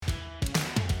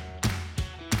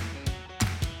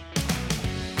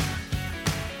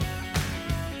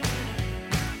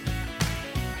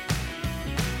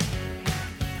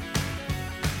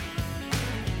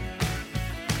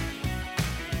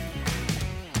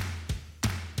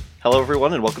Hello,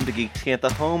 everyone, and welcome to Geekscant,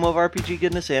 the home of RPG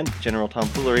goodness and general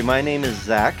tomfoolery. My name is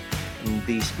Zach, and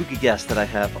the spooky guest that I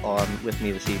have on with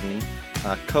me this evening,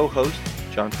 co-host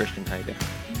John Christian. How you doing?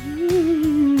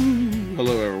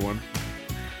 Hello, everyone.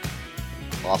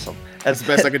 Awesome. That's the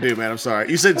best I could do, man. I'm sorry.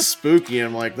 You said spooky, and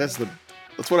I'm like, that's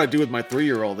what I do with my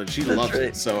 3-year-old, and she loves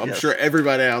it. So I'm sure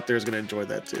everybody out there is going to enjoy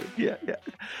that too. Yeah.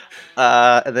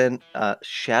 And then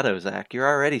Shadow Zach, you're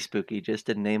already spooky, just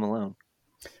in name alone.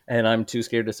 And I'm too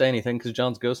scared to say anything because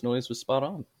John's ghost noise was spot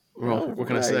on. Well, what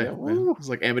can I say? It's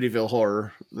like Amityville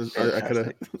Horror. I could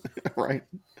have, right?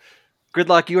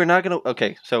 Gridlock, you are not going to...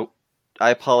 Okay, so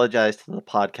I apologize to the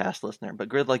podcast listener, but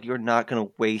Gridlock, you're not going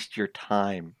to waste your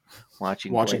time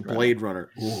watching Blade Runner.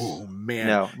 Oh,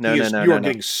 man. No. You are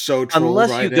getting so trolled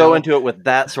unless you go into it with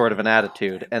that sort of an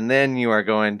attitude, and then you are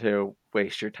going to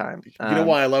waste your time. You know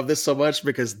why I love this so much?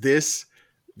 Because this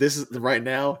is right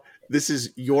now... This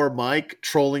is your Mike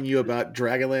trolling you about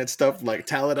Dragonlance stuff like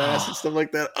Taladas and stuff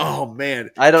like that. Oh man,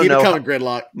 I don't know. Keep it coming,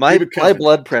 Gridlock. My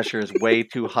blood pressure is way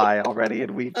too high already,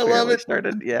 and we barely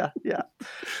started. Yeah.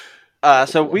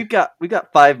 So we've got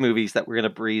 5 movies that we're gonna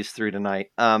breeze through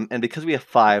tonight. And because we have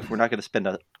 5, we're not going to spend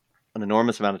an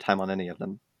enormous amount of time on any of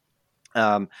them.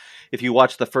 If you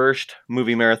watch the first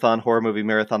horror movie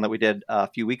marathon that we did a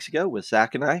few weeks ago with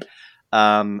Zach and I.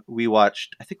 We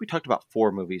watched, I think we talked about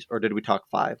 4 movies, or did we talk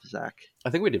 5, Zach? I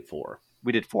think we did 4.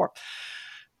 We did 4.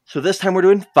 So this time we're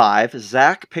doing 5.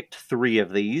 Zach picked 3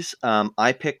 of these.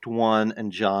 I picked 1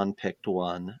 and John picked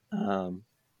 1.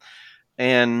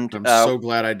 And I'm so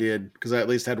glad I did, because I at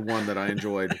least had one that I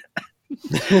enjoyed.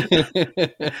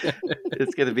 It's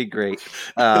going to be great.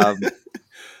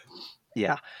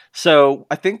 Yeah. So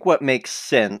I think what makes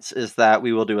sense is that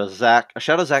we will do a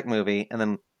Shadow Zach movie, and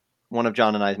then one of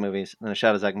John and I's movies, and then a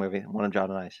Shadow Zach movie, and one of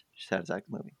John and I's Shadow Zach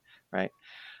movie, right?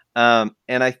 And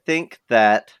I think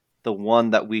that the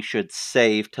one that we should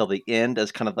save till the end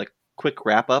as kind of like quick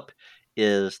wrap up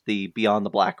is the Beyond the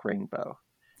Black Rainbow.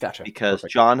 Gotcha. Because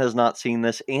Perfect. John has not seen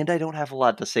this, and I don't have a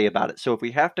lot to say about it. So if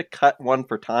we have to cut one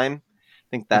for time, I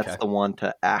think that's the one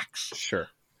to axe. Sure.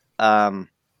 But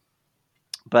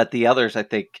the others, I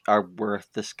think, are worth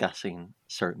discussing,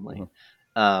 certainly.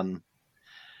 Mm-hmm.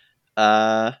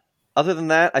 Other than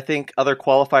that, I think other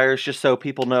qualifiers, just so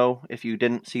people know, if you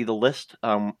didn't see the list,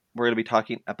 we're going to be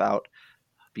talking about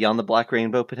Beyond the Black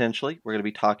Rainbow, potentially. We're going to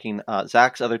be talking,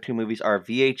 Zach's other 2 movies are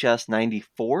VHS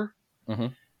 94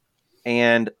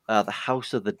 and The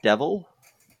House of the Devil.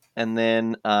 And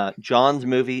then John's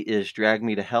movie is Drag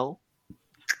Me to Hell.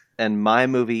 And my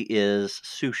movie is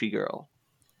Sushi Girl.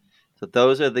 So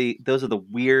those are the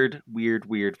weird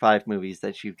 5 movies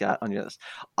that you've got on your list.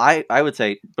 I would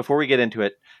say, before we get into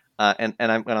it, and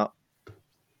I'm going to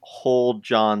hold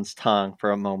John's tongue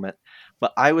for a moment,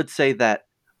 but I would say that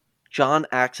John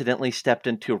accidentally stepped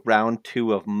into round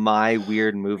 2 of my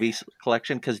weird movies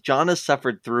collection, because John has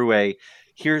suffered through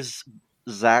here's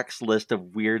Zach's list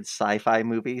of weird sci-fi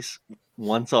movies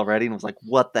once already, and was like,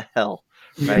 what the hell,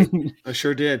 right? I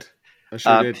sure did.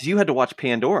 Because you had to watch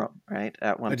Pandora, right?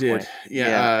 At one point. I did.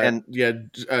 Yeah. And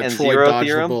Troy Zero dodged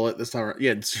Theorem? the bullet this time.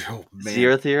 Yeah. Oh, man.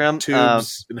 Zero Theorem.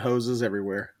 Tubes and hoses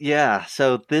everywhere. Yeah.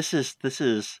 So this is.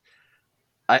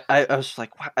 I was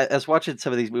like, I was watching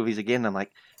some of these movies again, and I'm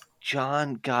like,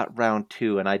 John got round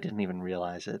 2, and I didn't even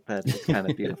realize it, but it's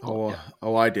kind of beautiful.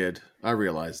 I did. I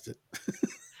realized it.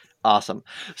 Awesome.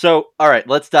 So, all right,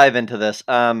 let's dive into this.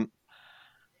 I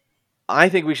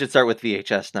think we should start with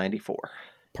VHS 94.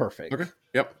 Perfect. Okay.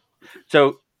 Yep.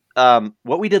 So,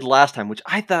 what we did last time, which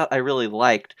I thought I really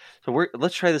liked, so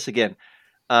let's try this again.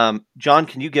 John,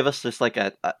 can you give us just like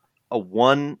a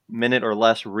 1 minute or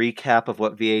less recap of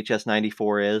what VHS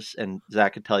 94 is? And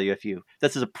Zach could tell you if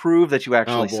this is a proof that you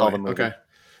actually saw the movie. Okay.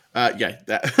 Yeah,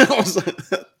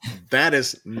 that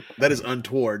is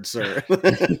untoward, sir.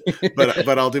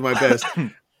 but I'll do my best.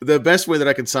 The best way that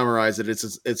I can summarize it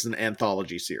is it's an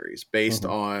anthology series based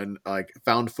on like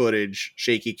found footage,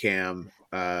 shaky cam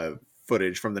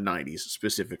footage from the 90s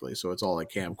specifically. So it's all like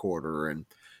camcorder and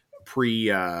pre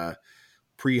high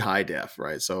def,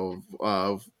 right? So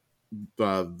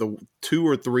the 2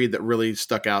 or 3 that really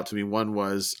stuck out to me, one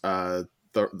was the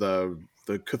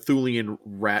Cthulian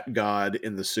rat god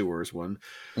in the sewers one,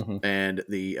 and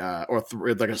the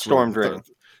Storm Drain.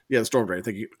 The Storm Drain.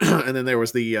 Thank you. And then there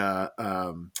was the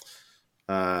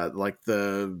like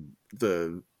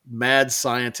the mad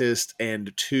scientist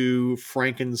and 2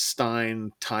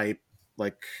 Frankenstein type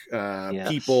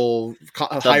people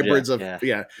hybrids of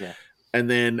And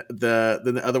then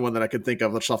the other one that I could think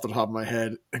of, just off the top of my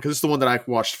head, because it's the one that I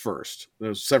watched first. It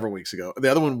was several weeks ago. The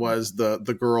other one was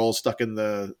the girl stuck in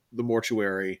the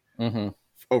mortuary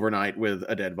overnight with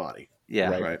a dead body.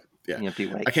 Yeah. Right. Yeah. an empty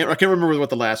wake. I can't remember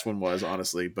what the last one was,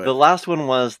 honestly, but The last one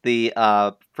was the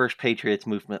First Patriots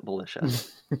Movement Militia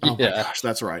oh my gosh,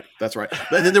 that's right.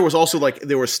 And then there was also like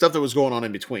there was stuff that was going on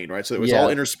in between, right? So it was all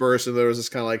interspersed, and there was this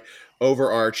kind of like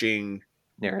overarching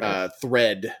narrative.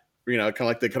 thread, kind of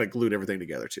like they kind of glued everything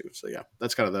together too. So yeah,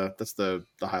 that's kind of the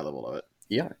high level of it.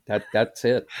 Yeah, that's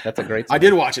it. That's a great. I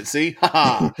did watch it. See,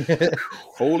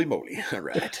 holy moly! All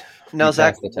right. Now,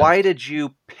 Zach, why did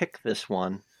you pick this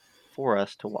one for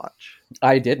us to watch?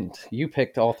 I didn't. You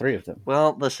picked all three of them.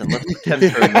 Well, listen, let's pretend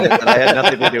for a minute that I had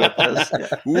nothing to do with this.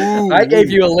 Ooh, I gave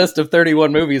you a list of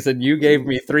 31 movies, and you gave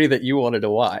me 3 that you wanted to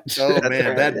watch. Oh,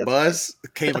 man, that buzz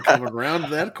came coming around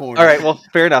that corner. All right, well,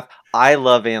 fair enough. I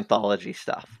love anthology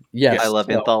stuff. Yes. I love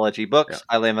anthology books.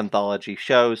 Yeah. I love anthology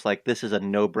shows. Like, this is a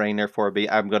no-brainer for me.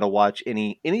 I'm going to watch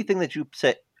anything that you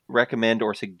recommend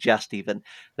or suggest even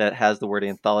that has the word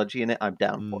anthology in it. I'm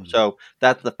down for. So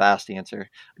that's the fast answer,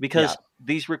 because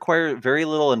these require very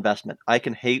little investment. I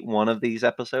can hate one of these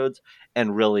episodes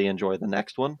and really enjoy the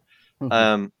next one.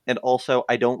 And also,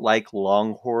 I don't like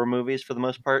long horror movies for the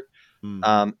most part.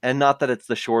 And not that it's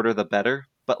the shorter the better,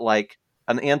 but like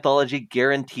an anthology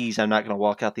guarantees I'm not going to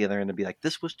walk out the other end and be like,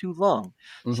 this was too long.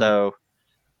 So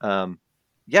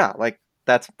yeah, like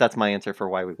that's my answer for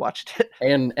why we watched it.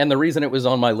 And the reason it was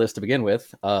on my list to begin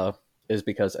with is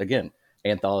because, again,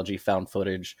 anthology, found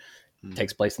footage,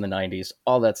 takes place in the 90s.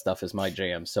 All that stuff is my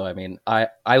jam. So, I mean, I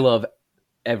loved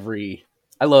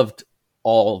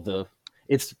all the,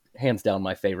 it's hands down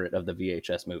my favorite of the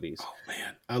VHS movies. Oh,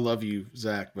 man. I love you,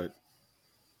 Zach, but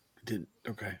I didn't.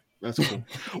 Okay. That's cool.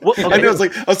 Well, okay. I mean, I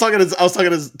was talking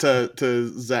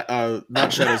to Zach,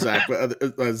 not Shadow Zach,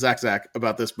 but Zach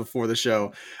about this before the show,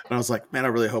 and I was like, man, I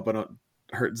really hope I don't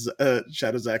hurt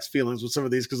Shadow Zach's feelings with some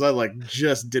of these, because I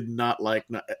just did not like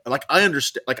I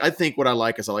understand. Like, I think what I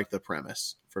like is I like the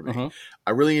premise for me.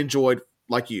 I really enjoyed,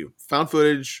 like you, found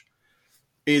footage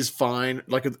is fine.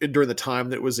 Like during the time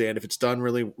that it was in, if it's done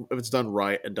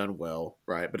right and done well,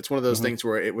 right. But it's one of those things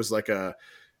where it was like it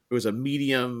was a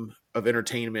medium of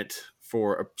entertainment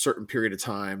for a certain period of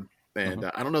time. And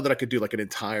I don't know that I could do like an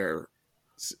entire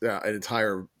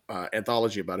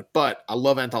anthology about it, but I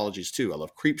love anthologies too. I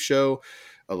love Creepshow.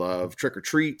 I love Trick or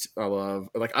Treat. I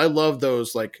love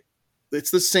those, like,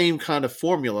 it's the same kind of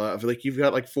formula of like, you've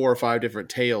got like 4 or 5 different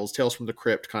Tales from the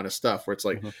Crypt kind of stuff where it's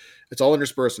like, it's all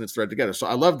interspersed and it's threaded together. So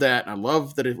I love that. And I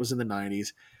love that it was in the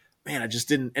 90s, man. I just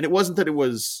didn't, and it wasn't that it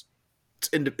was,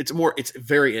 it's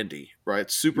very indie, right?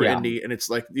 It's super indie, and it's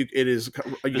like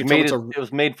it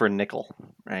was made for a nickel,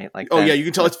 right? Like, you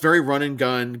can tell it's very run and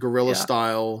gun guerrilla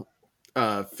style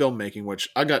filmmaking, which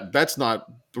that's not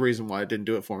the reason why it didn't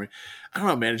do it for me. I don't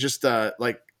know, man. It's just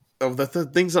like of the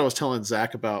things I was telling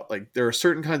Zach about, like, there are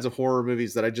certain kinds of horror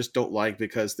movies that I just don't like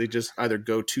because they just either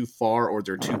go too far or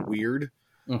they're too weird.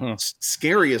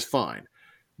 Scary is fine,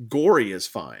 gory is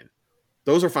fine.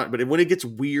 Those are fine, but when it gets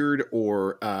weird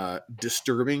or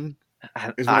disturbing,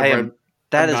 that's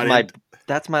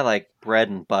my like bread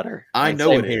and butter. I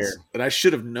know it is, and I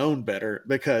should have known better,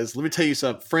 because let me tell you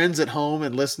something, friends at home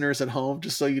and listeners at home,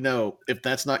 just so you know, if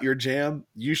that's not your jam,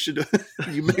 you should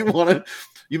you may want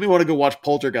to go watch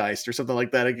Poltergeist or something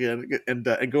like that again, and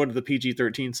go into the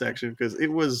PG-13 section, because it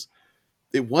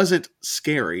wasn't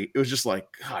scary. It was just like,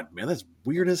 God, man, that's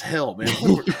weird as hell, man.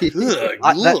 So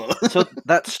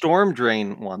that Storm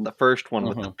Drain one, the first one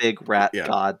with the big rat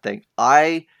god thing,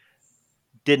 I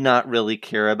did not really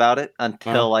care about it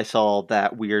until I saw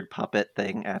that weird puppet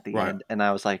thing at the end, and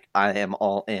I was like, I am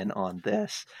all in on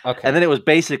this. Okay. And then it was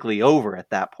basically over at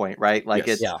that point, right? Like,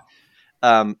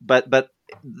 but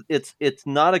it's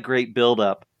not a great build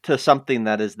up to something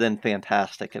that is then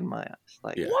fantastic in my eyes.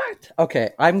 Like, what? Okay,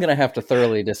 I'm gonna have to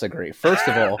thoroughly disagree. First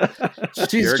of all,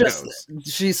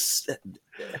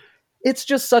 it's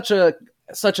just such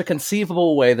a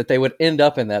conceivable way that they would end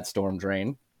up in that storm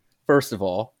drain. First of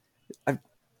all,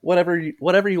 whatever you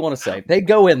want to say, they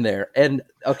go in there, and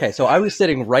okay, so I was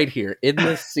sitting right here in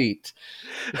this seat.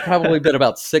 It's probably been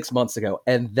about 6 months ago,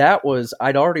 and that was,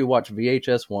 I'd already watched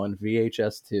VHS 1,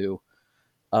 VHS 2.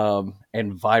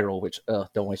 And Viral, which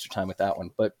don't waste your time with that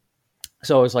one. But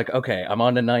so I was like, okay, I'm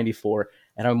on to 94,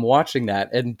 and I'm watching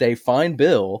that, and they find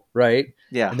Bill, right?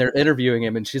 Yeah. And they're interviewing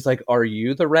him, and she's like, "Are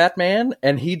you the Rat Man?"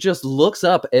 And he just looks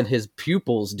up, and his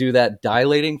pupils do that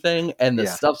dilating thing, and the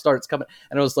stuff starts coming.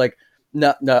 And I was like,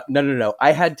 no.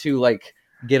 I had to like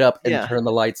get up and turn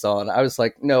the lights on. I was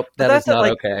like, nope, that's not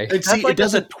okay. That's like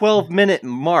a 12-minute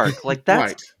mark. Like,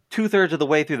 that's 2/3 of the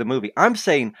way through the movie. I'm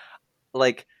saying,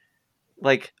 like,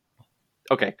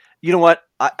 okay, you know what?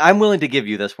 I'm willing to give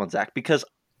you this one, Zach, because,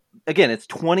 again, it's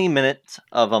 20 minutes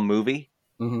of a movie,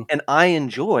 and I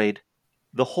enjoyed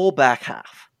the whole back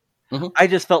half. Mhm. I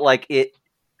just felt like it.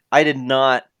 I did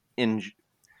not.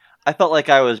 I felt like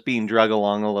I was being drug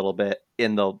along a little bit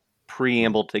in the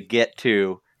preamble to get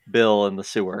to Bill in the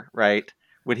sewer, right?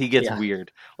 When he gets Yeah.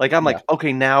 weird. Like, I'm Yeah. like,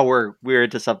 okay, now we're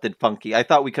into something funky. I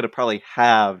thought we could have probably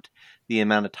halved the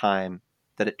amount of time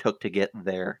that it took to get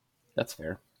there. That's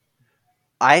fair.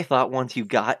 I thought once you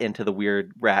got into the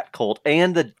weird rat cult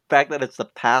and the fact that it's the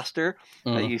pastor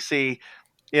that you see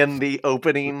in the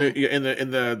opening, in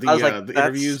I was like, the that's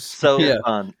interviews. so Yeah.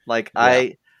 fun. Like,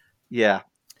 Yeah.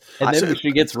 And I- then so- when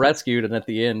she gets rescued, and at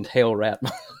the end, hail rat.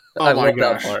 Oh I my love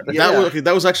gosh, that part. Yeah.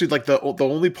 that was actually like the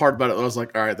only part about it that I was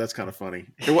like, all right, that's kind of funny.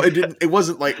 It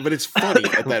wasn't like, but it's funny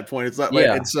at that point. It's not like,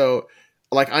 Yeah. and so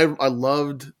like I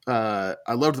loved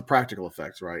the practical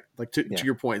effects, right? Like to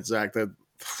your point, Zach. That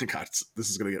God, this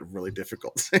is going to get really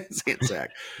difficult saying Zach.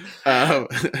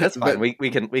 That's fine. But, We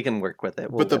can work with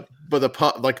it. but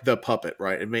the puppet,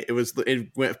 right? It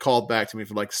went called back to me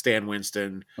from like Stan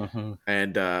Winston Mhm.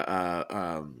 and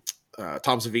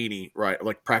Tom Savini, right?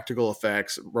 Like practical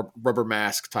effects, rubber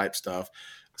mask type stuff.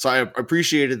 So I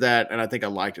appreciated that, and I think I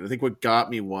liked it. I think what got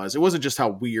me was it wasn't just how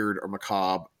weird or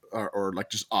macabre or like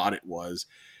just odd it was.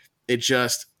 It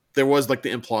just there was like the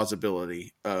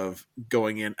implausibility of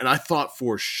going in, and I thought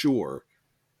for sure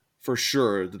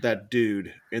that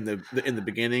dude in the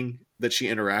beginning that she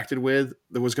interacted with,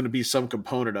 there was going to be some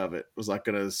component of it was like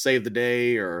going to save the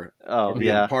day or be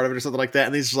a part of it or something like that.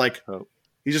 And he's just like,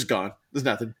 he's just gone. There's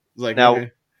nothing. It's like, now,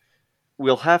 okay.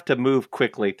 We'll have to move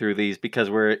quickly through these because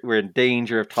we're in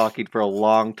danger of talking for a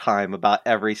long time about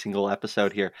every single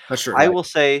episode here. That's true. I will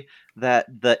say that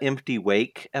the Empty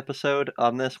Wake episode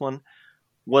on this one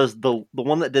was the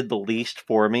one that did the least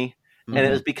for me, and it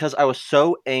was because I was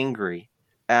so angry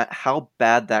at how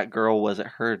bad that girl was at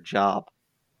her job.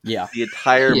 Yeah. The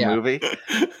entire movie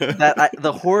that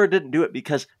the horror didn't do it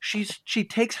because she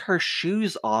takes her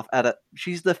shoes off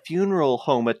she's the funeral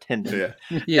home attendant.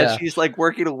 Yeah. And she's like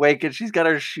working awake and she's got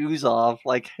her shoes off,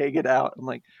 like hanging out. I'm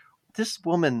like, this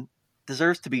woman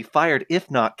deserves to be fired, if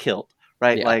not killed.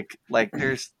 Right? Yeah. Like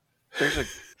there's a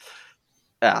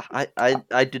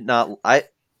I did not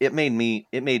it made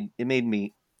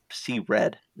me see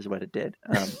red is what it did.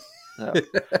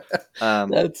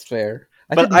 That's fair.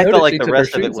 But I felt like the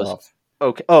rest of it was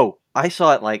okay. Oh, I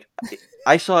saw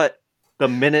it the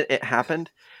minute it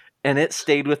happened, and it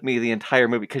stayed with me the entire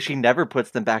movie because she never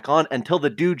puts them back on until the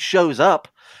dude shows up.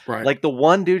 Right. Like the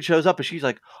one dude shows up and she's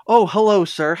like, "Oh, hello,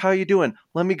 sir. How you doing?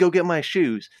 Let me go get my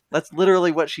shoes." That's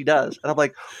literally what she does. And I'm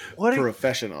like, "What?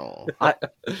 Professional."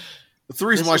 That's the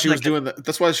reason why she was doing that.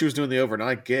 That's why she was doing the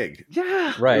overnight gig.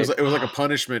 Yeah, right. It was like a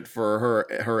punishment for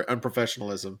her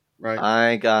unprofessionalism. Right.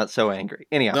 I got so angry.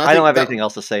 Anyhow, I don't have anything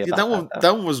else to say about that one. that.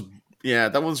 That one was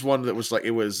that one's one that was like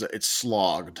it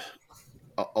slogged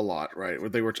a lot. Right. I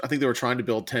think they were trying to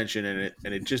build tension in it,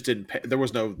 and it just didn't.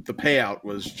 The payout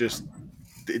was just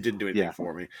it didn't do anything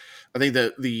for me. I think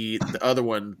that the other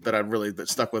one that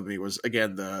stuck with me was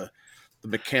again the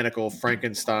mechanical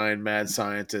Frankenstein mad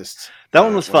scientist. That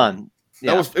one was fun.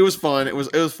 It was fun. It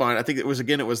was fine. I think it was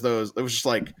just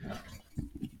like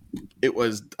it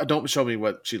was don't show me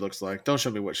what she looks like. Don't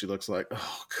show me what she looks like.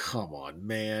 Oh, come on,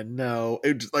 man. No.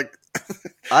 It just like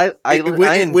I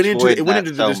went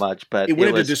into so much, but it went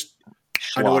into just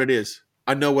I know what it is.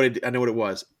 I know what it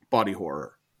was. Body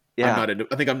horror. Yeah.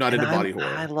 I think I'm not into body horror.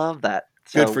 I love that.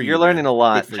 So Good for you're you, learning a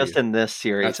lot just in this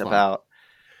series about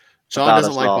John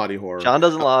doesn't like body horror. John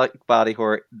doesn't like body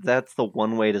horror. That's the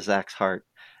one way to Zach's heart.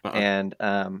 And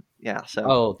so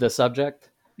oh, the subject.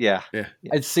 Yeah.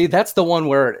 And see, that's the one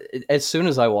where as soon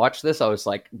as I watched this, I was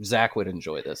like, Zach would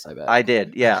enjoy this. I bet I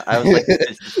did. Yeah, I was like,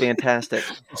 it's fantastic.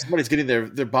 Somebody's getting their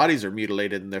bodies are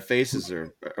mutilated and their faces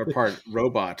are part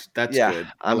robot. That's good.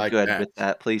 I'm like good with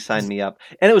that. Please sign me up.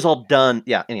 And it was all done.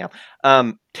 Yeah. Anyhow,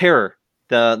 Terror.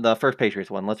 The first Patriots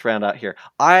one. Let's round out here.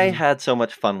 I had so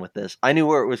much fun with this. I knew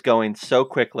where it was going so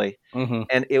quickly,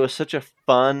 and it was such a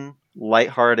fun,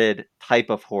 lighthearted type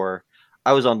of horror.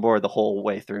 I was on board the whole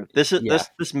way through.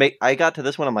 I got to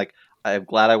this one. I'm like, I'm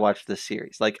glad I watched this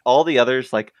series. Like all the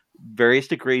others, like various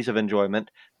degrees of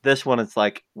enjoyment. This one, it's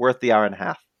like worth the hour and a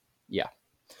half. Yeah,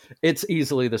 it's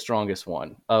easily the strongest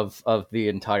one of the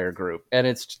entire group, and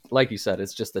it's like you said,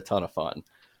 it's just a ton of fun.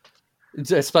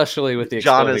 Especially with the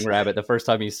exploding rabbit, the first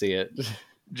time you see it.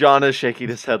 John is shaking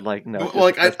his head like, no.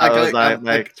 Well,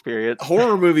 my experience.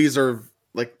 Horror movies are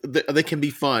like they can be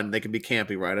fun, they can be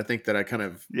campy, right? I think that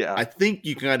I think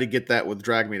you kind of get that with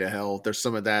Drag Me to Hell. There's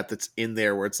some of that's in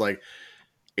there where it's like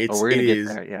we're gonna get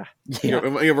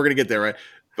there, we're gonna get there, right?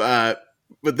 But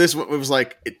this one it was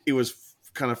like it was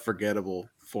kind of forgettable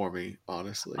for me,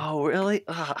 honestly. Oh, really?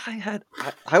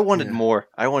 I wanted Yeah. more.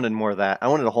 I wanted more of that. I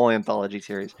wanted a whole anthology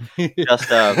series just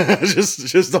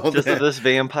just all just of that. this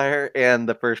vampire and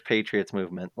the first Patriots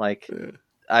movement. Like Yeah.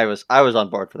 I was on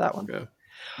board for that one. Yeah.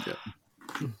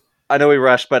 Yeah. I know we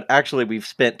rushed, but actually we've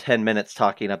spent 10 minutes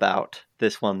talking about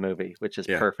this one movie, which is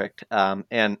Yeah. perfect.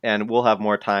 And we'll have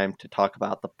more time to talk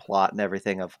about the plot and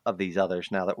everything of these others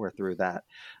now that we're through that.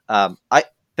 I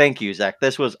thank you, Zach.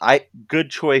 This was good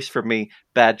choice for me,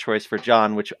 bad choice for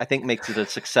John, which I think makes it a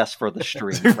success for the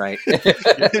stream, right?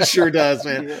 It sure does,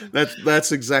 man. Yeah.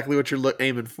 That's exactly what you're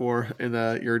aiming for in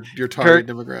your target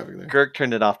demographic there. Girk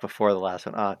turned it off before the last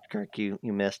one. Girk, you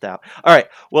missed out. All right,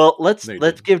 well let's No, you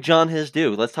let's didn't. give John his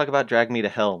due. Let's talk about Drag Me to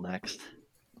Hell next.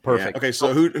 Perfect. Yeah. Okay,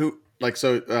 so who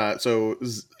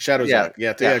Shadow Yeah, Zach.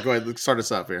 Yeah, yeah. go ahead. Let's start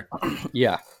us off here.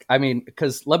 Yeah. I mean,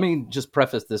 because let me just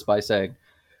preface this by saying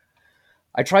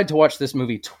I tried to watch this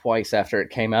movie twice after it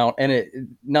came out,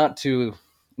 and nothing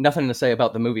to say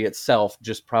about the movie itself,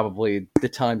 just probably the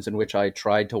times in which I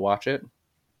tried to watch it.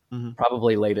 Mhm.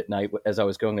 Probably late at night as I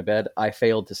was going to bed. I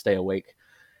failed to stay awake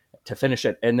to finish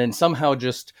it, and then somehow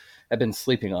just have been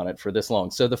sleeping on it for this long.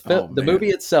 So the man. movie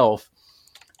itself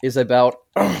is about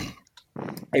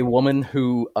a woman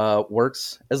who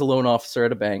works as a loan officer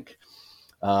at a bank,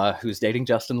 who's dating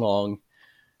Justin Long,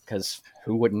 because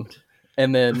who wouldn't?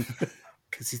 And then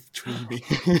Because he's dreamy.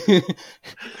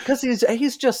 because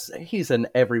he's just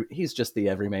the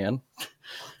everyman.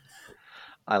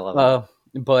 I love it.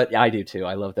 But I do too.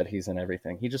 I love that he's in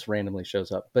everything. He just randomly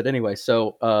shows up. But anyway,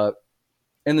 so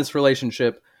in this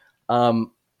relationship, a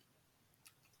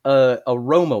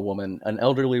Roma woman, an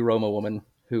elderly Roma woman,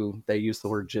 who they use the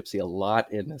word gypsy a lot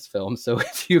in this film. So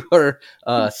if you are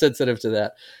sensitive to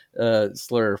that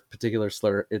particular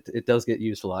slur, it does get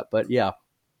used a lot. But yeah,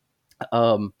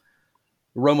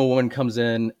 Roma woman comes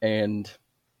in and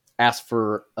asks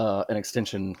for an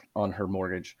extension on her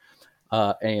mortgage.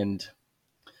 And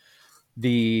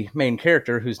the main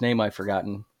character, whose name I've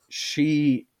forgotten,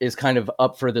 she is kind of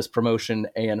up for this promotion,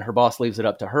 and her boss leaves it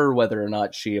up to her whether or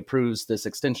not she approves this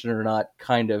extension or not,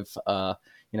 kind of,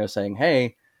 saying,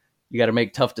 hey, you got to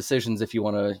make tough decisions if you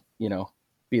want to,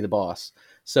 be the boss.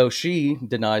 So she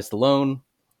denies the loan.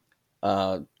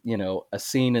 A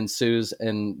scene ensues,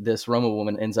 and this Roma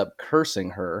woman ends up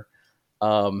cursing her.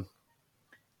 And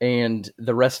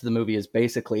the rest of the movie is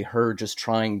basically her just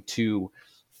trying to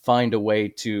find a way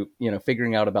to,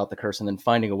 figuring out about the curse and then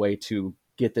finding a way to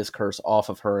get this curse off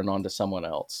of her and onto someone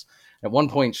else. At one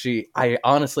point, I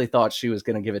honestly thought she was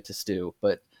going to give it to Stu,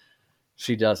 but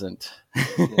she doesn't.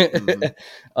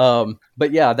 Mm-hmm.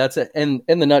 But yeah, that's it. And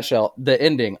in the nutshell, the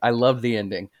ending, I love the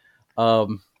ending.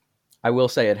 I will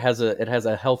say it has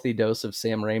a healthy dose of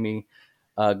Sam Raimi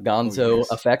Gonzo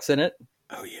effects in it.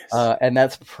 Oh yes. And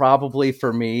that's probably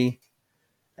for me.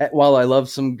 While I love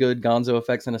some good Gonzo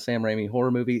effects in a Sam Raimi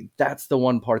horror movie, that's the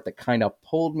one part that kind of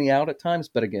pulled me out at times.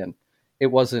 But again, it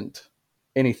wasn't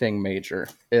anything major,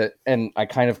 and I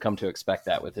kind of come to expect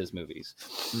that with his movies.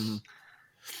 Mm-hmm.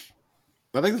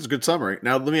 I think that's a good summary.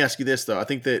 Now, let me ask you this though. I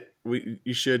think that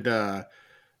you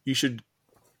should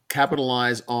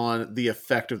capitalize on the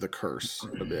effect of the curse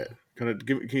a bit. Kind of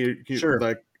can you Sure.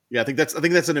 I think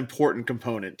that's an important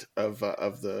component of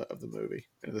the movie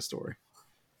and the story.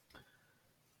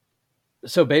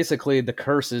 So basically, the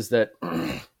curse is that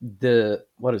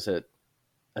what is it?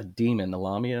 A demon, the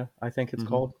Lamia, I think it's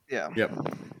called. Yeah.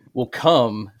 Yep. Will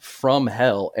come from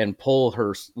hell and pull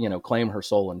her, claim her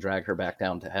soul and drag her back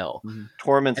down to hell. Mm-hmm.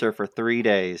 Torments her for 3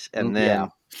 days and then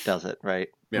does it, right?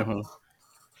 Yeah. Mm-hmm.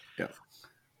 Yeah.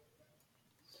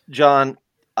 John,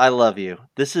 I love you.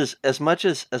 This is as much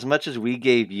as we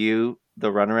gave you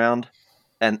the runaround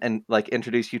and like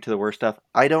introduce you to the worst stuff.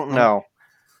 I don't know.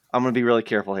 I'm going to be really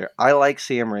careful here. I like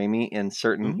Sam Raimi in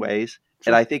certain ways,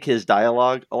 and I think his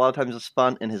dialogue a lot of times is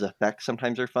fun, and his effects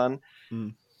sometimes are fun.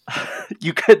 Mm.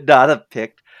 You could not have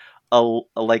picked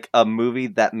a movie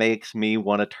that makes me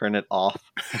want to turn it off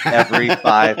every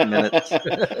 5 minutes.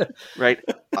 Right?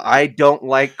 I don't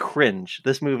like cringe.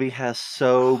 This movie has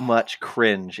so much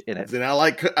cringe in it. And I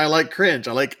like cringe.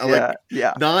 I like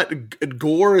yeah. Not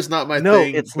gore is not my thing. No,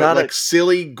 it's not like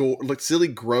silly gore, like silly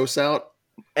gross out.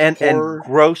 And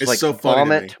gross, it's like so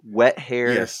vomit, wet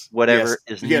hair, whatever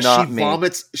is not me.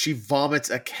 She vomits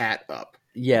a cat up.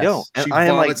 Yes. No, and she I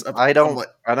am like, up. I don't want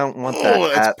that. Oh,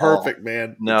 it's perfect, all.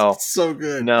 man. No, it's so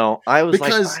good. No, I was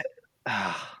because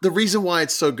the reason why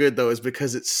it's so good though is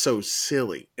because it's so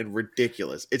silly and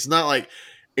ridiculous. It's not like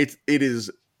it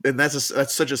is and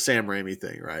that's such a Sam Raimi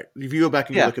thing, right? If you go back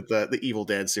and you look at the Evil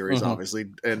Dead series, obviously,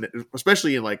 and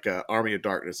especially in like Army of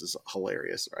Darkness is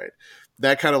hilarious, right?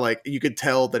 That kind of like you could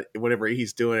tell that whenever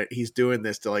he's doing it, he's doing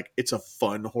this to like it's a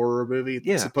fun horror movie.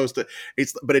 It's supposed to,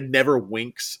 but it never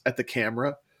winks at the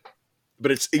camera.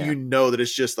 But it's you know that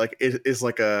it's just like it's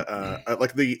like a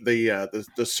like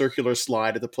the circular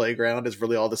slide at the playground is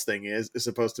really all this thing is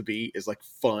supposed to be, is like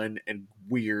fun and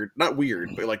weird, not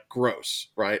weird but like gross,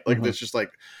 right? Like there's just like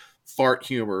fart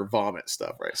humor, vomit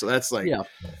stuff, right? So that's like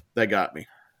that got me.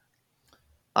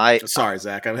 Sorry,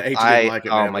 Zach, I hate you didn't like it,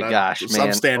 man. Oh my gosh, man!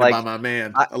 I'm standing by my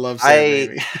man. I love Sam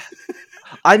Raimi.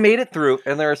 I made it through,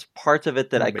 and there's parts of it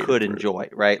that I could enjoy,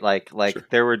 right? Like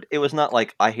sure. It was not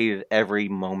like I hated every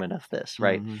moment of this,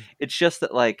 right? Mm-hmm. It's just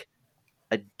that like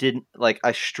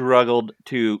I struggled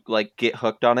to like get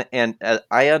hooked on it, and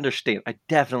I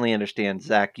definitely understand,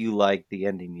 Zach, you liked the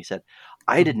ending. You said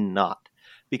I did not,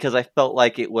 because I felt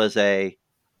like it was I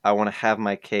want to have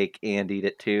my cake and eat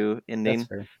it too ending,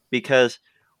 because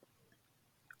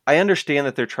I understand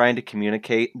that they're trying to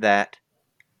communicate that,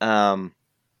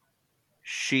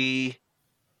 she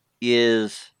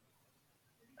is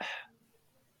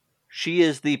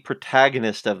the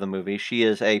protagonist of the movie. She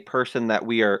is a person that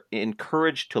we are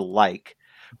encouraged to like,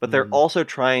 but they're also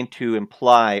trying to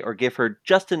imply or give her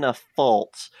just enough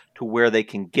faults to where they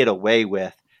can get away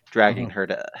with dragging her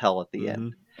to hell at the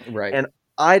end. Right. And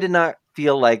I did not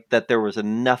feel like that there was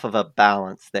enough of a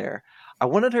balance there. I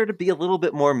wanted her to be a little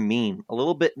bit more mean, a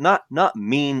little bit, not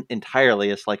mean entirely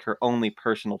as like her only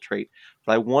personal trait,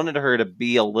 but I wanted her to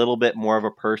be a little bit more of a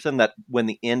person that when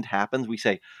the end happens, we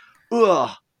say,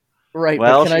 ugh. Right,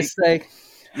 well, but can I say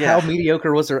how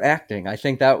mediocre was her acting? I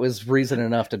think that was reason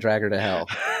enough to drag her to hell.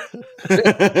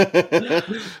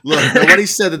 Look, nobody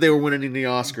said that they were winning any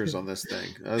Oscars on this thing.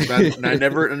 I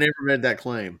never made that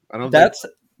claim. I don't think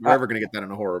we're ever going to get that in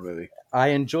a horror movie. I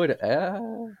enjoyed it.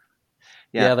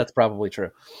 Yeah, that's probably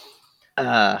true.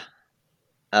 I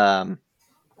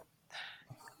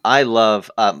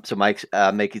love so Mike's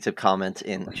making some comments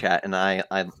in chat, and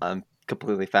I'm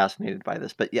completely fascinated by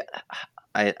this. But yeah,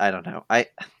 I don't know. I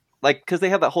like because they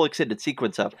have that whole extended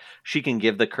sequence of she can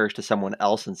give the curse to someone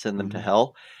else and send them to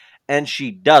hell, and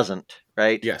she doesn't.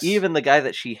 Right? Yes. Even the guy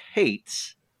that she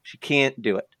hates, she can't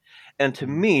do it. And to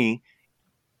me,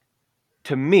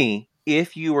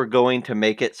 if you were going to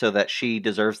make it so that she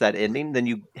deserves that ending, then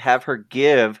you have her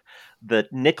give the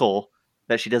nickel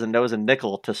that she doesn't know is a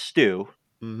nickel to Stu.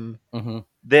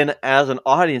 Then as an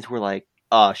audience, we're like,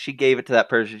 she gave it to that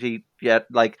person.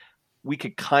 We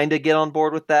could kind of get on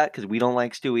board with that because we don't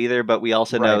like Stu either, but we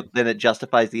also know then it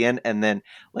justifies the end. And then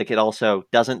like it also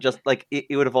doesn't just like it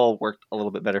would have all worked a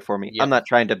little bit better for me. Yeah. I'm not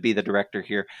trying to be the director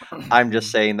here. I'm just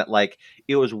saying that like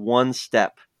it was one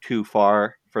step too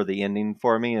far for the ending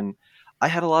for me. And I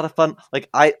had a lot of fun. Like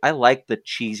I liked the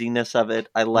cheesiness of it.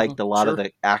 I liked a lot of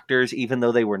the actors, even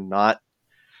though they were not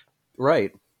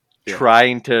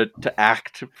trying to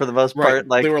act for the most part.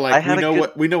 Like they were like,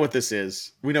 we know what this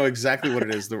is. We know exactly what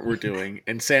it is that we're doing.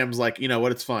 And Sam's like, you know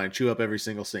what? It's fine. Chew up every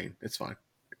single scene. It's fine.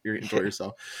 You enjoy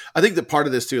yourself. I think that part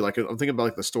of this too, like I'm thinking about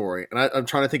like the story, and I'm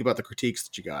trying to think about the critiques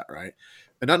that you got, right?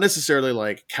 And not necessarily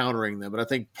like countering them, but I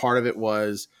think part of it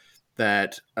was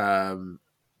that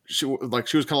she was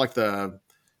kind of like the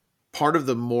part of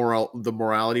the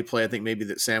morality play. I think maybe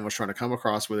that Sam was trying to come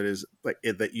across with it is like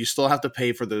that you still have to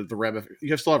pay for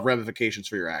you still have ramifications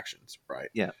for your actions, right?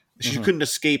 Yeah, she couldn't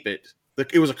escape it.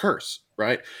 Like it was a curse,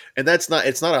 right? And it's not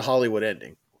a Hollywood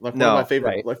ending. Like one of my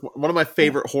favorite, one of my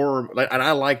favorite horror, and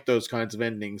I like those kinds of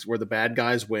endings where the bad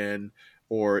guys win,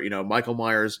 or Michael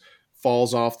Myers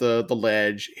falls off the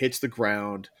ledge, hits the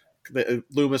ground,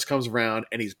 Loomis comes around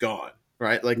and he's gone.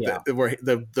 Right, like where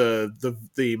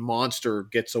the monster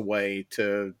gets away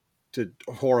to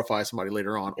horrify somebody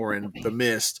later on, or in The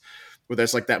Mist, where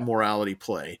there's like that morality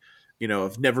play,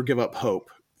 of never give up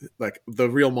hope. Like the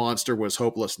real monster was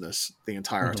hopelessness the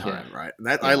entire time, right? And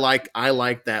that I like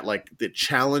that, like the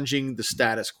challenging the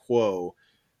status quo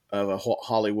of a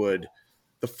Hollywood,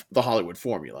 the Hollywood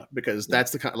formula, because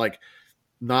that's the kind like.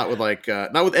 Not with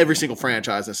every single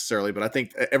franchise necessarily, but I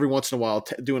think every once in a while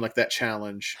doing like that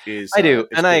challenge is. I do,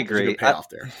 and I agree. Payoff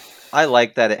there. I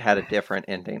like that it had a different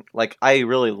ending. Like I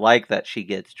really like that she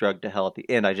gets drugged to hell at the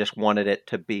end. I just wanted it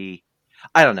to be,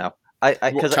 I don't know,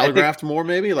 because telegraphed more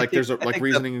maybe. Like there's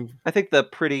reasoning. I think the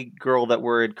pretty girl that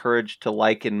we're encouraged to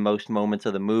like in most moments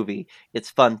of the movie,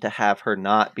 it's fun to have her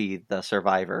not be the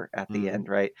survivor at the end,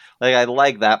 right? Like I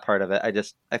like that part of it.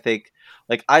 I think.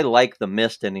 Like I like the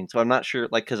Mist ending, so I'm not sure.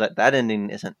 Like because that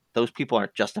ending isn't; those people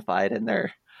aren't justified in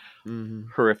their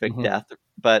horrific death.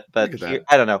 But here,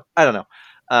 I don't know.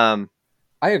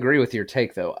 I agree with your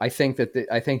take, though. I think that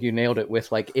I think you nailed it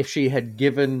with like if she had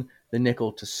given the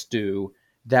nickel to Stu,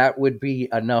 that would be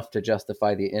enough to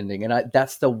justify the ending. And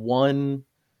that's the one.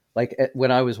 Like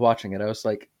when I was watching it, I was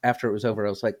like, after it was over, I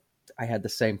was like, I had the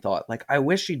same thought. Like I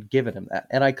wish she'd given him that,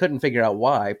 and I couldn't figure out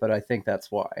why, but I think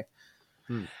that's why.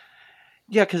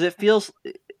 Yeah, because it feels.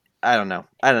 I don't know.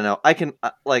 I can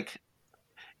like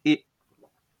it.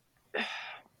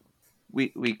 We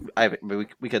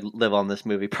could live on this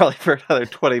movie probably for another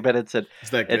 20 minutes and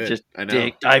just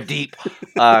dive deep.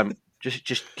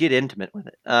 Just get intimate with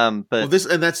it. But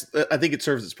I think it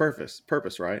serves its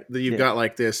purpose, right? That you've got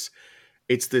like this.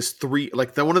 It's this one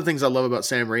of the things I love about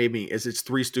Sam Raimi is it's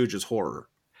Three Stooges horror,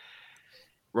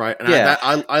 right?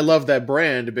 And I love that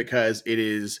brand because it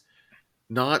is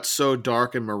not so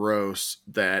dark and morose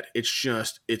that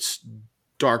it's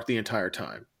dark the entire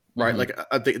time, right? Mm-hmm. Like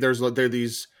I think there are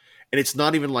these. And it's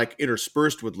not even like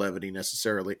interspersed with levity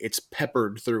necessarily. It's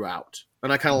peppered throughout.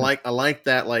 And I kind of I like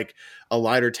that, like a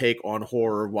lighter take on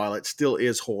horror while it still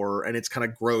is horror. And it's kind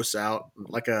of gross out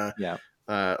like a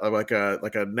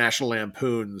National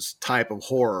Lampoon's type of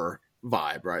horror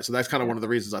vibe. Right. So that's kind of one of the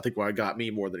reasons I think why it got me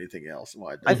more than anything else. And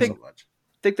why I think so much.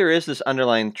 I think there is this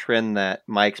underlying trend that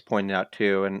Mike's pointed out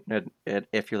too. And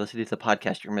if you're listening to the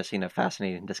podcast, you're missing a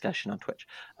fascinating discussion on Twitch.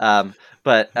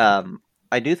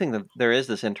 I do think that there is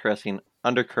this interesting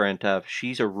undercurrent of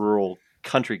she's a rural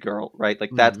country girl, right?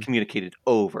 Like that's communicated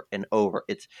over and over.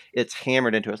 It's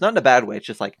hammered into us, not in a bad way. It's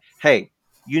just like, hey,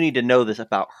 you need to know this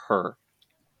about her.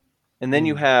 And then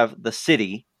you have the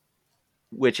city,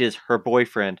 which is her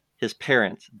boyfriend, his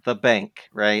parents, the bank,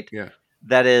 right? Yeah.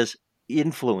 That is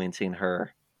influencing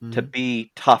her to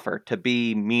be tougher, to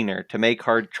be meaner, to make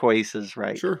hard choices,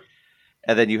 right? Sure.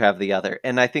 And then you have the other.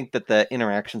 And I think that the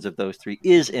interactions of those three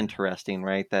is interesting,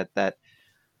 right? That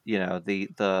you know,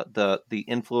 the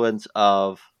influence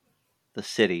of the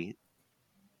city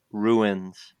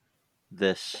ruins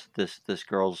this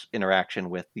girl's interaction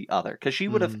with the other. Because she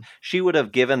would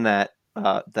have given that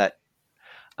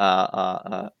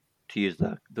to use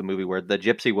the movie word, the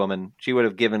gypsy woman, she would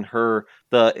have given her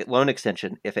the loan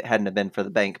extension if it hadn't have been for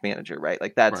the bank manager, right?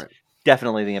 Like that's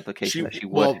definitely the implication that she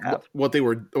would have. What they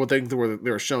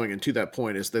were showing, and to that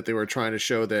point, is that they were trying to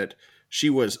show that she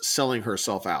was selling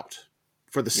herself out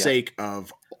for the sake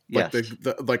of like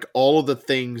like all of the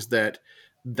things that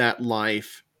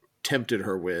life tempted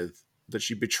her with. That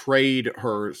she betrayed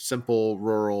her simple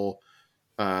rural,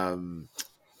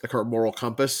 like her moral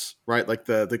compass, right? Like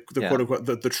the quote unquote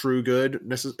the true good,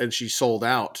 and she sold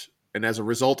out. And as a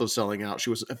result of selling out, she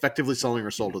was effectively selling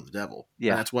her soul to the devil.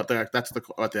 Yeah, and that's what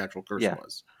the actual curse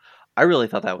was. I really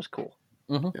thought that was cool.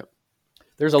 Mm-hmm. Yep.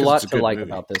 There's a lot to like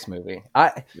about this movie.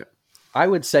 I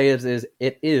would say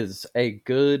it is a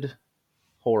good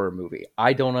horror movie.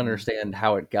 I don't understand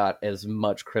how it got as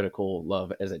much critical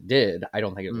love as it did. I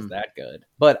don't think it was that good,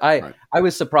 but I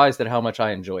was surprised at how much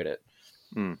I enjoyed it.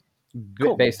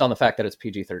 Cool. Based on the fact that it's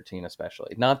PG-13,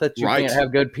 especially. Not that you can't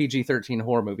have good PG-13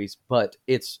 horror movies, but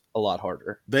it's a lot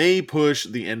harder. They push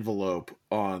the envelope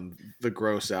on the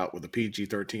gross out with a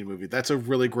PG-13 movie. That's a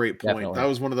really great point. Definitely. That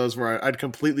was one of those where I'd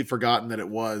completely forgotten that it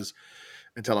was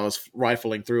until I was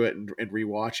rifling through it and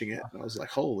rewatching it. And I was like,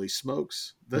 holy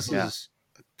smokes. This is...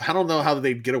 I don't know how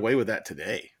they'd get away with that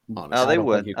today, honestly. Oh, they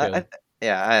would.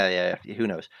 Who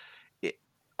knows?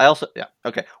 I also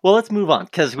okay. Well, let's move on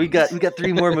because we got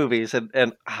 3 more movies, and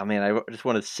oh man, I just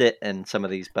want to sit in some of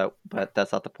these, but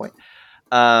that's not the point.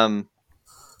 So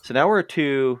now we're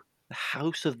to the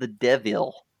House of the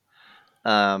Devil.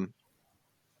 I'll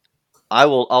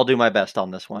do my best on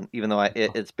this one, even though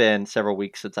it's been several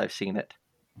weeks since I've seen it.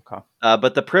 Okay.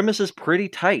 But the premise is pretty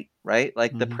tight, right?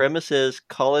 Like the premise is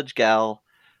college gal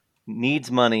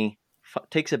needs money,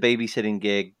 takes a babysitting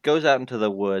gig, goes out into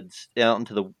the woods, out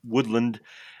into the woodland,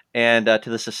 and to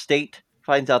this estate,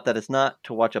 finds out that it's not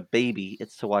to watch a baby,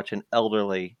 it's to watch an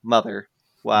elderly mother,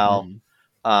 while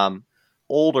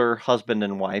older husband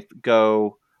and wife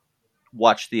go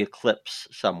watch the eclipse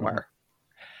somewhere.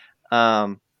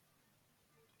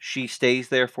 She stays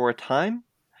there for a time,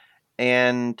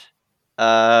 and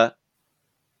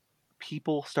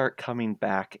people start coming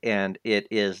back, and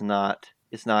it's not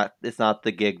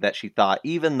the gig that she thought,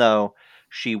 even though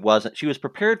she was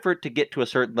prepared for it to get to a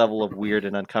certain level of weird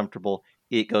and uncomfortable.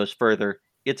 It goes further.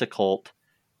 It's a cult.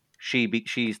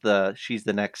 She's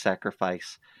the next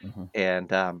sacrifice.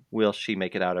 And will she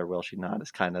make it out or will she not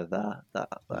is kind of the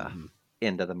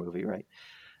end of the movie, right?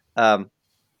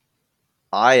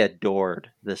 I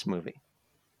adored this movie.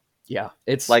 Yeah,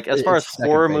 it's like, as far as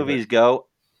horror movies go,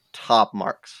 top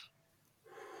marks.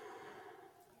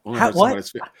 I'm gonna How- hurt what?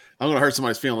 somebody's. I'm gonna hurt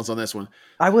somebody's feelings on this one.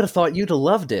 I would have thought you'd have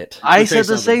loved it. I me tell you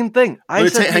said the something. same thing. I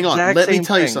said the Hang on. exact Let me same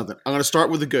tell you thing. something. I'm gonna start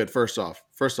with the good. First off,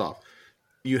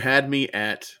 you had me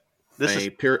at This a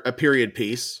is period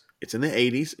piece. It's in the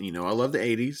 80s. And I love the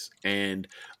 80s, and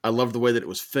I love the way that it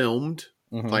was filmed.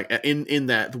 Mhm. Like in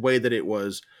that the way that it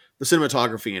was, the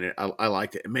cinematography in it, I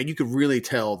liked it. And man, you could really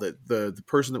tell that the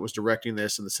person that was directing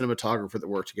this and the cinematographer that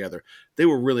worked together, they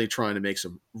were really trying to make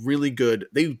some really good.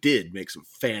 They did make some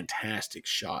fantastic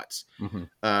shots. Mhm.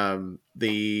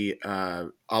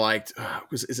 I liked.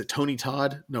 Is it Tony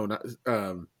Todd? No, not.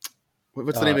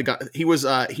 What's the Uh, name of the guy? He was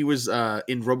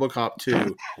in RoboCop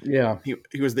 2. Yeah,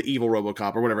 He was the evil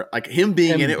RoboCop or whatever. Like him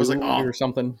being in it was like, Boone oh or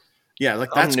something. yeah, like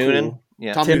Tom that's Noonan. cool.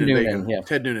 Yeah. Tom Tim Noonan, there you Noonan, go. yeah.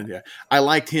 Ted Noonan, yeah. I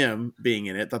liked him being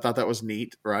in it. I thought that was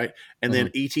neat, right? And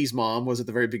then E.T.'s mom was at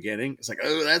the very beginning. It's like,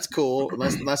 oh, that's cool.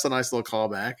 That's a nice little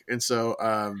callback. And so,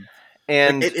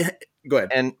 And go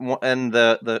ahead. and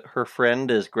the her friend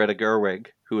is Greta Gerwig,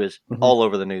 who is Mhm. all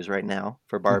over the news right now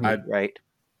for Barbie, I- right?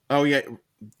 Oh yeah,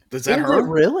 is that Is her? it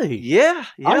really? Yeah,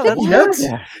 I yeah, didn't that's know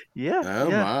What? that. yeah. Oh,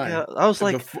 yeah, my. yeah. I was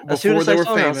like, Before as soon as they I were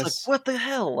saw it, I was like, famous. what the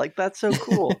hell? Like that's so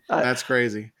cool. That's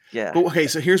crazy. Yeah. But okay,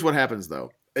 so here's what happens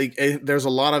though. There's a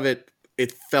lot of it.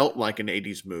 It felt like an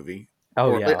 '80s movie.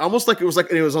 Oh Or yeah. almost like it was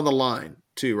on the line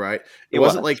too, right? It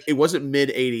wasn't like it wasn't mid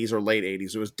 '80s or late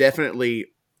 '80s. It was definitely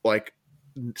like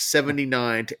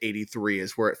 79 to 83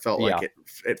 is where it felt like Yeah.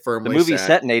 it firmly The movie's sat.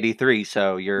 set in '83,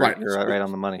 so you're Right. right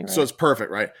on the money. Right? So it's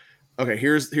perfect, right? Okay,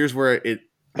 here's where it.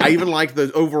 I even like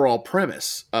the overall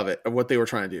premise of it, of what they were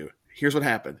trying to do. Here's what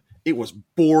happened. It was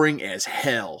boring as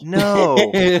hell. no,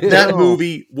 That no.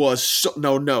 movie was so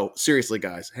no. Seriously,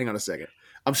 guys, hang on a second.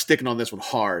 I'm sticking on this one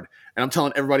hard, and I'm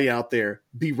telling everybody out there: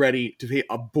 be ready to be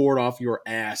a board off your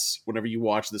ass whenever you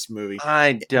watch this movie.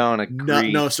 I don't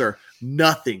agree. No, sir,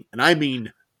 nothing, and I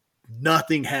mean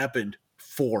nothing happened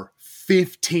for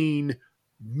 15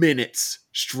 minutes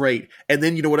straight, and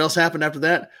then you know what else happened after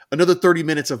that? Another 30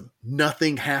 minutes of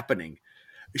nothing happening.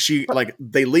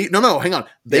 They leave. No, hang on.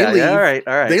 They leave. Yeah, all right.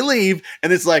 They leave,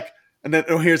 and it's like, and then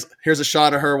here's a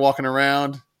shot of her walking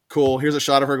around. Cool. Here's a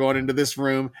shot of her going into this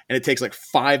room, and it takes like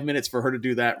 5 minutes for her to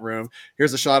do that room.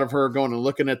 Here's a shot of her going and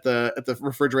looking at the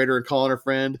refrigerator and calling her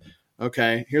friend.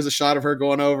 Okay. Here's a shot of her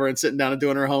going over and sitting down and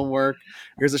doing her homework.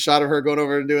 Here's a shot of her going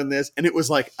over and doing this, and it was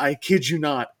like, I kid you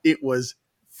not, it was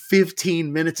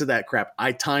 15 minutes of that crap.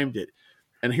 I timed it,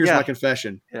 and here's my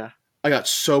confession. Yeah. I got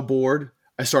so bored,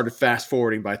 I started fast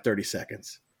forwarding by 30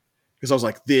 seconds because I was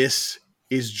like, this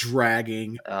is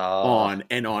dragging on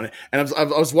and on. And I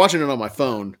was watching it on my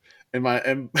phone, and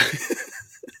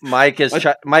Mike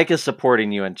is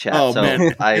supporting you in chat. oh so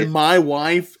man, and my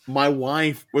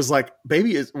wife was like,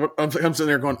 "Baby is." I'm sitting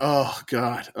there going, "Oh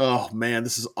God, oh man,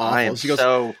 this is awful." I am She goes,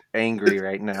 so angry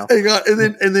right now.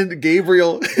 and then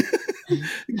Gabriel.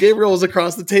 Gabriel was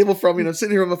across the table from me, and I'm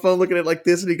sitting here on my phone looking at it like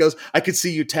this, and he goes, "I could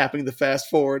see you tapping the fast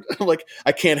forward." I'm like,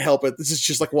 "I can't help it. This is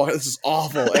just like, wow, this is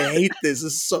awful. I hate this.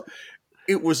 This is so."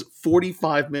 It was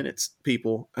 45 minutes,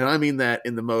 people, and I mean that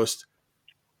in the most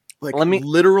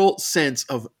literal sense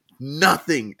of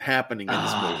nothing happening in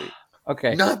this movie.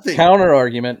 Okay. Nothing. Counter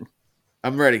argument.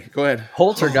 I'm ready. Go ahead.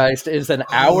 Poltergeist is an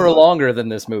hour longer than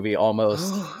this movie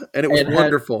almost. And it was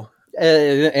wonderful.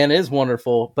 And is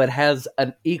wonderful, but has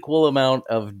an equal amount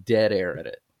of dead air in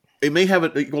it. It may have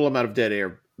an equal amount of dead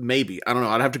air. Maybe. I don't know.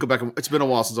 I'd have to go back. It's been a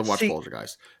while since I've watched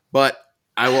Poltergeist. But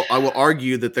I will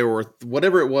argue that there were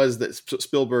whatever it was that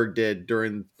Spielberg did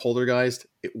during Poltergeist,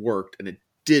 it worked, and it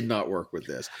did not work with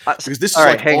this. Because this is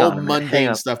all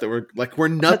mundane stuff that we're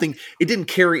nothing. It didn't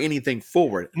carry anything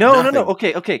forward. No.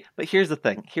 Okay. But here's the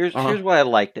thing. Here's why I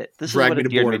liked it. This Drag is what me to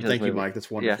endeared boredom. me to this Thank you, movie. Mike. That's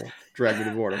wonderful. Yeah. Drag me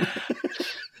to boredom.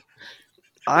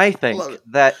 I think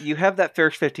that you have that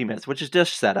first 15 minutes, which is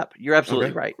just setup. You're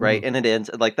absolutely right? Mm-hmm. And it ends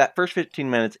like that first 15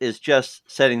 minutes is just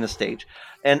setting the stage.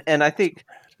 And I think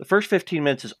the first 15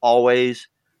 minutes is always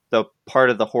the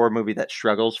part of the horror movie that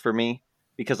struggles for me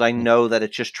because I know that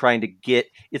it's just trying to get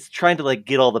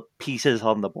all the pieces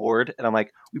on the board. And I'm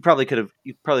like, you probably could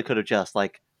have just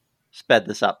like sped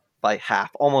this up by half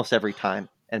almost every time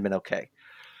and been okay.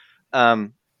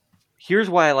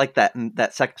 Here's why I like that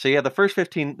second. So you have the first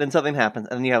 15, then something happens,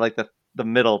 and then you have like the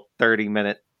middle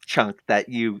 30-minute chunk that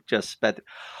you just spent.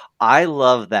 I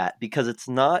love that because it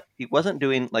wasn't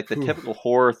doing like the typical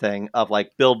horror thing of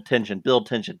like build tension.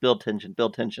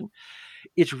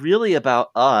 It's really about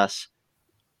us,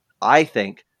 I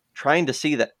think, trying to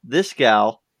see that this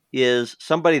gal is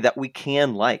somebody that we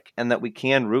can like and that we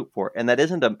can root for, and that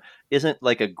isn't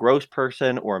like a gross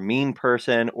person or a mean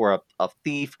person or a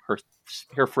thief.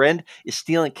 Her friend is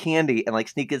stealing candy and like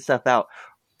sneaking stuff out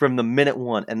from the minute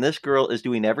one. And this girl is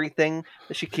doing everything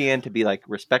that she can to be like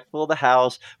respectful of the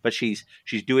house, but she's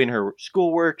doing her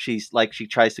schoolwork. She's like, she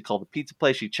tries to call the pizza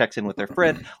place. She checks in with her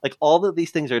friend. Like, all of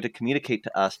these things are to communicate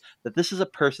to us that this is a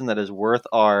person that is worth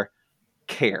our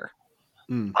care.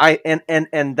 Mm.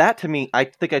 And that, to me, I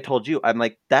think I told you, I'm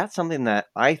like, that's something that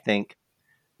I think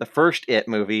the first It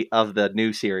movie of the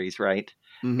new series, right?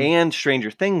 Mhm. And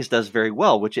Stranger Things does very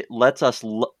well, which it lets us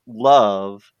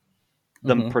love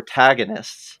the Mhm.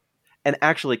 protagonists and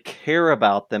actually care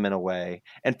about them in a way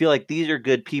and feel like these are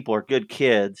good people or good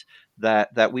kids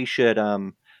that we should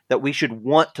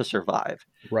want to survive.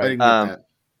 I Right. didn't get that.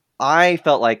 I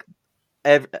felt like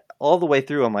all the way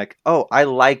through, I'm like, oh, I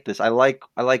like this. I like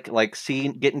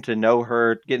seeing, getting to know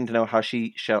her, getting to know how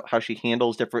she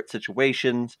handles different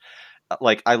situations.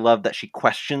 Like, I love that she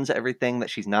questions everything, that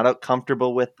she's not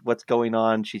comfortable with what's going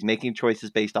on. She's making choices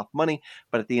based off money,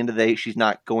 but at the end of the day, she's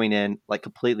not going in like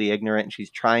completely ignorant, and she's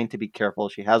trying to be careful.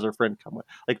 She has her friend come with.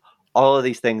 Like, all of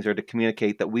these things are to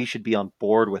communicate that we should be on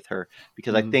board with her,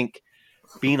 because I Mhm. think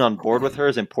being on board with her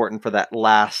is important for that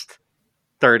last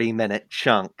 30-minute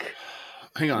chunk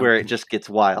Hang on. where it just gets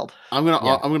wild. I'm gonna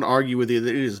Yeah. I'm gonna argue with you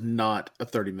that it is not a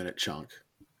 30-minute chunk.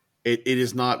 It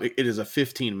is not. It is a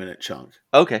 15-minute chunk.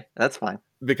 Okay, that's fine.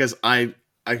 Because I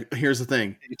here's the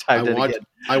thing. You timed it again.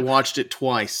 I watched it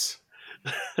twice.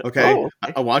 Okay, Oh,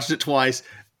 okay. I watched it twice.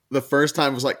 The first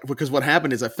time was like, because what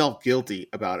happened is I felt guilty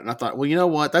about it, and I thought, well, you know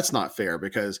what? That's not fair,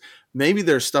 because maybe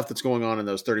there's stuff that's going on in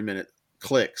those 30-minute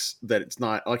clicks that it's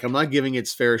not like, I'm not giving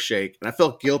its fair shake, and I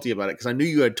felt guilty about it because I knew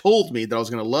you had told me that I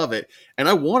was going to love it, and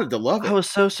I wanted to love it. I was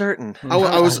so certain.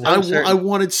 I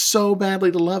wanted so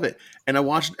badly to love it, and I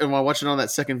watched it on that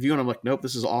second view, and I'm like, nope,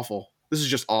 this is awful. This is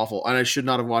just awful, and I should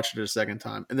not have watched it a second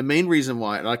time. And the main reason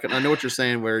why, and I know what you're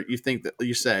saying, where you think that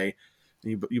you say,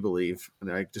 you believe,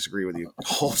 and I disagree with you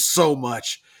so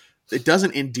much. It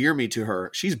doesn't endear me to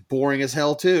her. She's boring as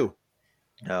hell too.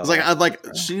 No. It's like,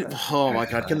 oh my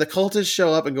God, can the cultists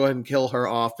show up and go ahead and kill her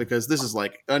off? Because this is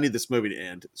like, I need this movie to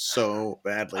end so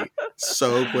badly,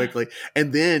 so quickly.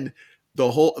 And then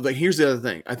here's the other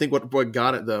thing. I think what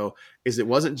got it though, is it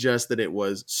wasn't just that it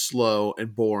was slow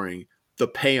and boring. The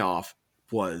payoff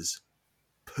was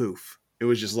poof. It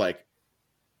was just like,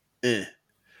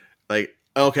 like,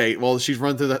 okay, well, she's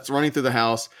running through the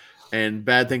house, and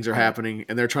bad things are happening,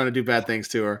 and they're trying to do bad things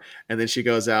to her. And then she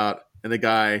goes out, and the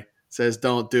guy says,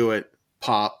 "Don't do it."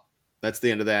 Pop. That's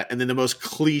the end of that. And then the most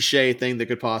cliche thing that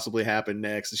could possibly happen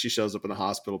next is she shows up in a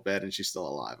hospital bed and she's still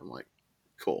alive. I'm like,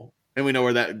 cool. And we know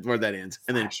where that ends.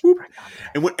 And then whoop,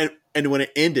 and when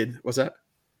it ended, what's that?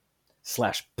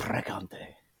 /pregante.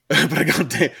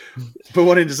 Pregante. But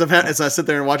what ended up happening is I sit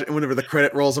there and watch it, and whenever the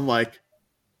credit rolls, I'm like,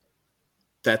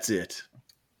 that's it.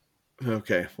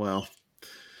 Okay, well.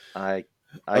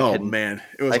 Man,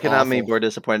 it was I cannot be more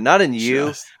disappointed. Not in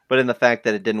you, but in the fact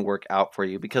that it didn't work out for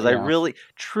you, because I really,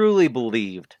 truly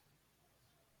believed.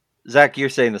 Zach, you're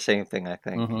saying the same thing, I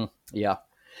think. Mm-hmm. Yeah.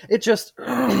 It just,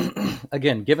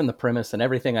 again, given the premise and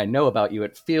everything I know about you,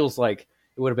 it feels like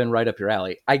it would have been right up your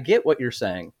alley. I get what you're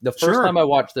saying. The first time I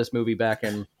watched this movie back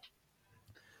in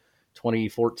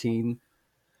 2014,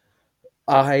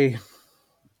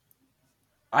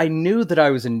 I knew that I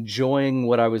was enjoying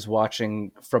what I was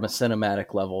watching from a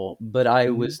cinematic level, but I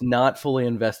was not fully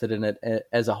invested in it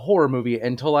as a horror movie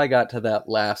until I got to that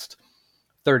last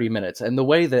 30 minutes. And the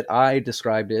way that I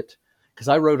described it, because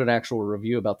I wrote an actual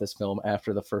review about this film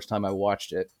after the first time I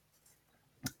watched it.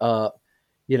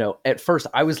 At first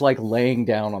I was like laying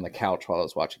down on the couch while I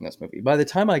was watching this movie. By the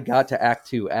time I got to Act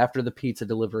 2, after the pizza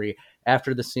delivery,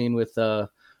 after the scene with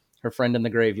her friend in the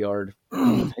graveyard,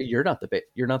 you're not the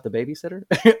babysitter.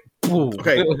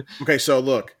 Okay. So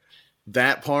look,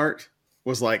 that part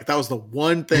was like, that was the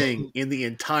one thing in the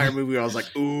entire movie where I was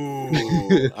like,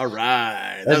 ooh, all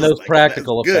right. And those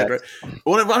practical effects. Good, right?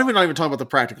 Well, I'm not even talking about the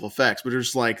practical effects, but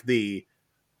just like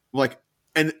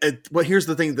but here's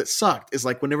the thing that sucked is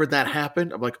like, whenever that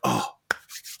happened, I'm like, oh,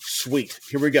 sweet.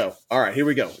 Here we go. All right, here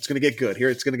we go. It's going to get good.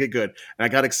 It's going to get good. And I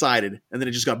got excited, and then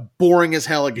it just got boring as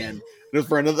hell again. That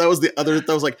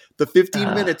was like the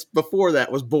 15 minutes before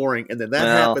that was boring, and then that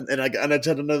happened, and I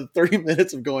had another 30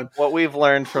 minutes of going. What we've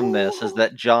learned from this is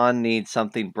that John needs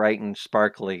something bright and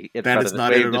sparkly in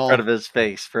front of his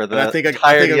face for the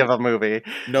entirety of a movie.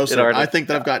 No, sir. I think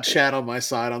that I've got Chad on my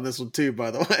side on this one too.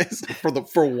 By the way,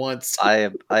 for once,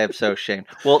 I am so ashamed.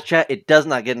 Well, Chad, it does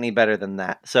not get any better than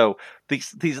that. So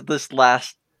this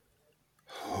last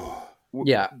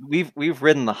Yeah. we've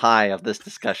ridden the high of this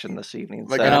discussion this evening.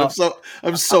 My so- God, I'm so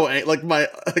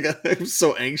I'm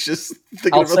so anxious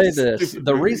thinking I'll about say this this. stupid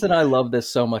The movie. reason I love this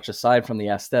so much, aside from the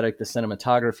aesthetic, the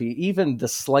cinematography, even the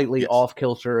slightly Yes.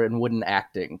 off-kilter and wooden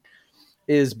acting,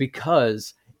 is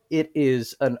because it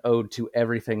is an ode to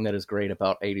everything that is great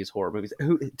about 80s horror movies.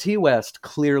 T. West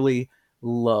clearly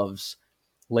loves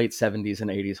late 70s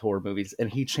and 80s horror movies, and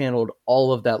he channeled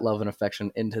all of that love and affection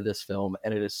into this film,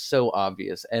 and it is so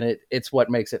obvious, and it's what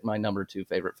makes it my number 2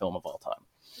 favorite film of all time.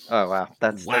 Oh wow,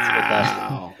 that's fantastic.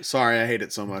 Wow. Sorry, I hate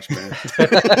it so much, man.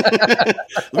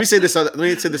 Let me say this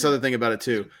other thing about it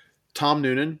too. Tom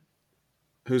Noonan,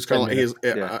 who's kind of like he's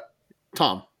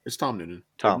Tom. It's Tom Noonan.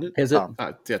 Tom. Isn't it? Is it? Tom.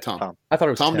 Yeah, Tom. Tom. I thought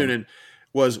it was Tom Tim. Noonan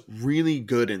was really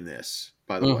good in this,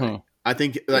 by the way. Mhm. I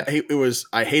think it was.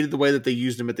 I hated the way that they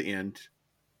used him at the end,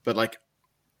 but like,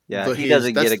 He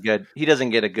doesn't get a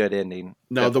good ending.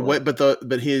 no, definitely. the way,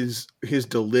 but his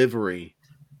delivery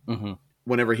Mhm.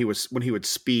 when he would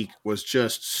speak was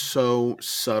just so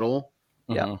subtle,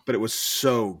 Yeah. Mhm. but it was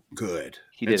so good.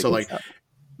 He And did. so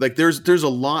like there's a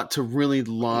lot to really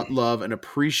love and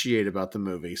appreciate about the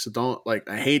movie. So don't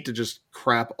I hate to just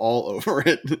crap all over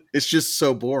it. It's just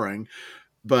so boring,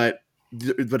 but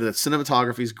the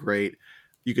cinematography is great.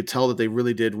 You could tell that they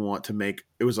really did want to make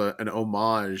it was an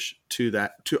homage to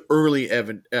early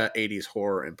 80s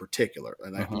horror in particular,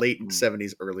 and that late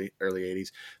 70s, early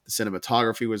 80s. The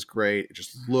cinematography was great. It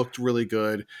just looked really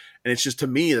good, and it's just, to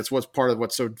me, that's what's part of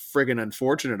what's so friggin'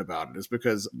 unfortunate about it, is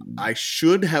because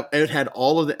it had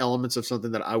all of the elements of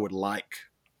something that I would like.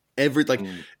 Even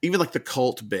like the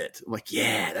cult bit, I'm like,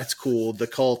 yeah, that's cool. The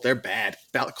cult, they're bad.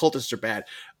 Cultists are bad.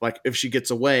 Like if she gets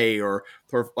away, or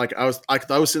like I was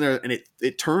sitting there, and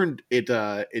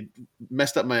it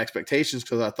messed up my expectations,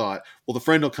 because I thought, well, the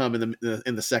friend will come in the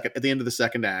end of the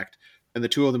second act, and the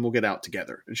two of them will get out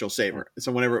together, and she'll save her. And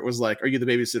so whenever it was like, "Are you the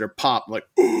babysitter?" Pop, I'm like,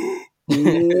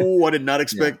 ooh, I did not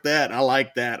expect that. I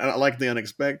like that. I like the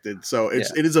unexpected. So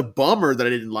it is a bummer that I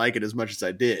didn't like it as much as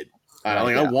I did.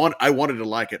 I wanted to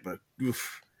like it, but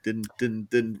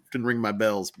didn't ring my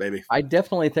bells, baby. I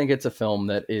definitely think it's a film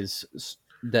that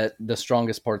the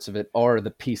strongest parts of it are the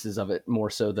pieces of it,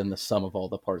 more so than the sum of all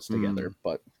the parts together.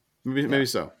 But maybe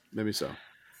so.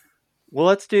 Well,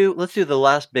 let's do the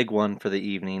last big one for the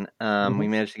evening. We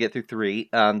managed to get through 3.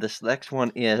 This next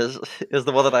one is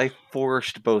the one that I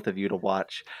forced both of you to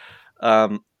watch.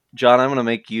 John, I'm going to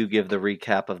make you give the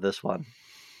recap of this one.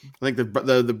 I think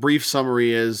the brief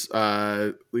summary is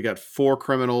we got 4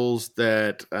 criminals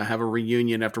that have a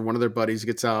reunion after one of their buddies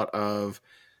gets out of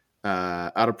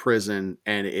prison,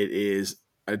 and it is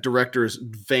a director's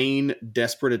vain,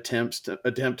 desperate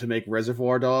attempt to make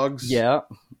Reservoir Dogs. Yeah.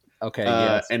 Okay.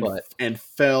 Yes. And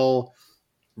fell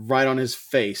right on his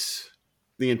face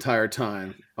the entire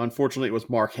time. Unfortunately, it was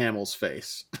Mark Hamill's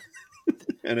face.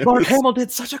 Mark Hamill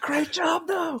did such a great job,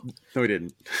 though. No, he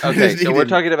didn't. Okay, so we're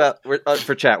talking about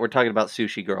for chat. We're talking about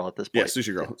Sushi Girl at this point. Yeah,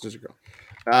 Sushi Girl.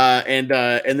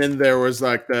 And then there was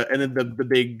the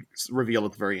big reveal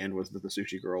at the very end was that the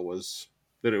Sushi Girl it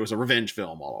was a revenge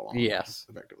film all along. Yes,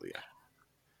 effectively. Yeah.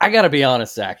 I gotta be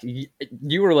honest, Zach.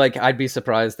 You were like, I'd be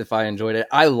surprised if I enjoyed it.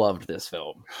 I loved this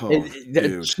film.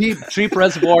 Cheap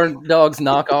Reservoir Dogs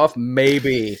knockoff,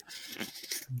 maybe.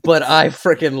 But I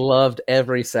freaking loved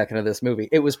every second of this movie.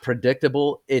 It was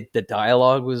predictable. The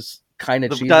dialogue was kind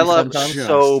of cheesy dialogue sometimes.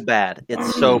 So bad.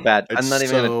 It's so bad. It's I'm not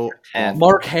even going to pretend.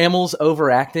 Mark Hamill's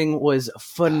overacting was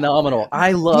phenomenal.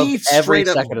 I loved every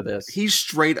second of this. He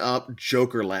straight up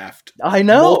Joker laughed. I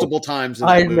know. Multiple times in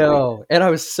the movie. Know. And I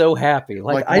was so happy.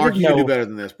 Like I Mark, didn't you know. can do better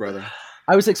than this, brother.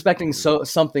 I was expecting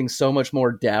something so much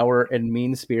more dour and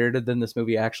mean-spirited than this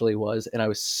movie actually was, and I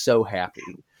was so happy.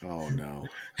 Oh, no.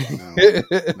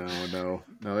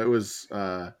 No. It was...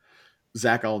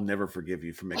 Zach, I'll never forgive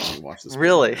you for making me watch this movie.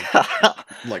 Really?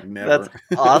 Like, never.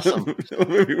 That's awesome. The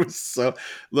movie was so...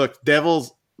 Look,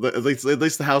 Devils... At least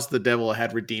the House of the Devil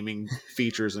had redeeming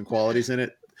features and qualities in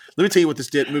it. Let me tell you what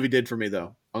this movie did for me,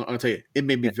 though. I'm going to tell you. It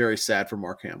made me very sad for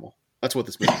Mark Hamill. That's what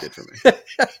this movie did for me.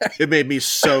 It made me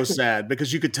so sad,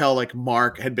 because you could tell like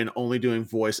Mark had been only doing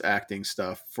voice acting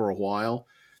stuff for a while.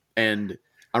 And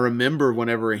I remember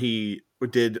whenever he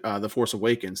did The Force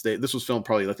Awakens, this was filmed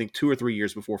probably, I think, 2 or 3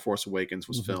 years before Force Awakens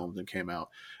was filmed and came out.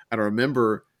 And I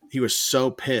remember he was so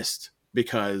pissed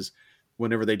because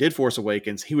whenever they did Force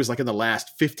Awakens, he was like in the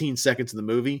last 15 seconds of the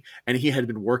movie, and he had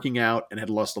been working out and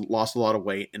had lost a lot of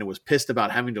weight, and was pissed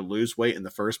about having to lose weight in the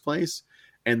first place.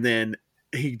 And then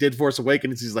he did Force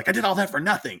Awakens. He's like, I did all that for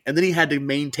nothing. And then he had to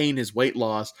maintain his weight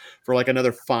loss for like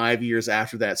another 5 years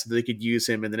after that, so they could use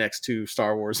him in the next 2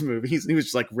 Star Wars movies. And he was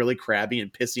just like really crabby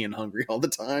and pissy and hungry all the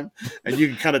time. And you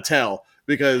can kind of tell,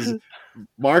 because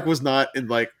Mark was not in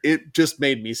like it. Just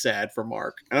made me sad for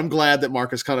Mark, and I'm glad that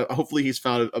Mark is kind of. Hopefully, he's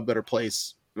found a better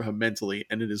place mentally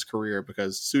and in his career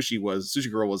because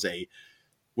Sushi Girl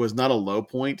was not a low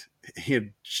point. He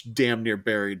had damn near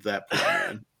buried that poor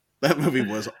man. That movie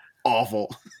was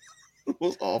awful. It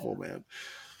was awful, man.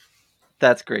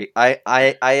 That's great.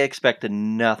 I expected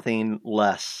nothing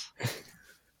less,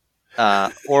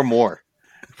 or more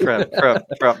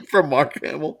From Mark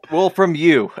Hamill. Well, from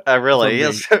you, really.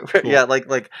 Yes. Cool. Yeah,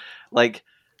 like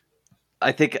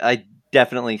I think I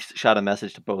definitely shot a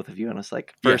message to both of you and was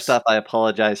like, first Yes. off, I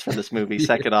apologize for this movie.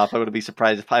 Second off, I would be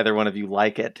surprised if either one of you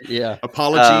like it. Yeah.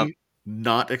 Apology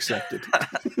not accepted.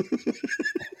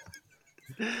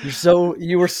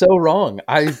 You were so wrong.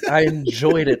 I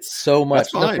enjoyed it so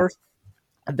much. That's fine.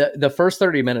 The first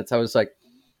 30 minutes, I was like,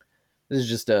 this is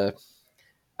just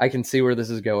I can see where this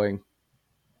is going.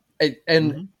 I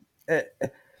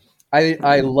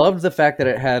loved the fact that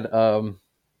it had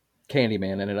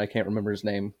Candyman in it. I can't remember his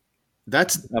name.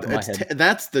 That's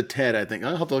the Ted, I think.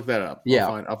 I'll have to look that up. Yeah,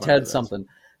 I'll find Ted something.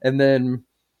 And then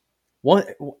one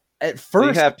at first, so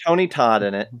you have Tony Todd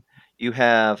in it. You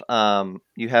have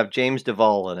James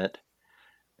Duvall in it.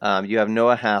 You have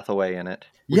Noah Hathaway in it.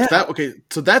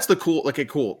 So that's the cool. Okay,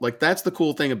 cool. Like that's the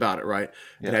cool thing about it, right?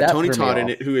 It had Tony Todd in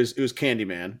it, who was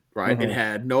Candyman, right? Mm-hmm. It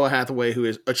had Noah Hathaway, who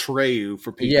is Atreyu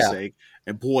for Pete's sake,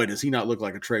 and boy, does he not look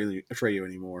like Atreyu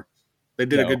anymore. They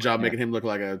did a good job making him look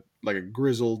like a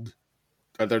grizzled.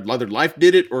 Either life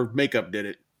did it or makeup did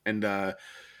it, and but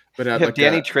you have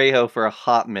Danny Trejo for a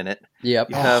hot minute. Yep.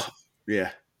 You have You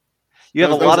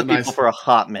have a lot of people for a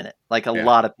hot minute, like a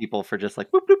lot of people for just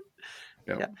like whoop whoop.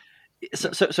 Yep. Yeah.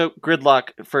 So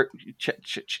Gridlock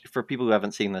for people who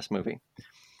haven't seen this movie,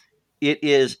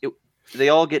 they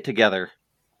all get together.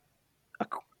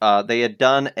 They had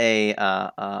done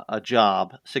a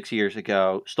job 6 years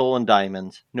ago, stolen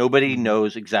diamonds. Nobody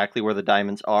knows exactly where the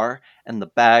diamonds are, and the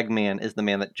bag man is the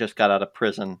man that just got out of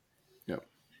prison. Yep.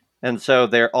 And so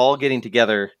they're all getting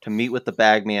together to meet with the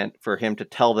bag man for him to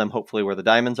tell them hopefully where the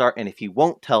diamonds are, and if he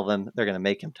won't tell them, they're going to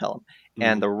make him tell them. Mm-hmm.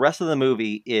 And the rest of the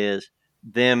movie is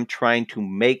them trying to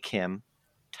make him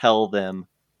tell them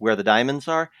where the diamonds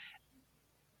are,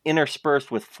 interspersed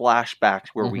with flashbacks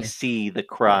where we see the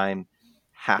crime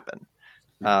happen.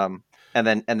 And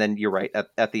then you're right.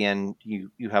 At the end,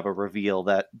 you have a reveal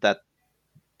that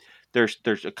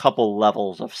there's a couple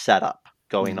levels of setup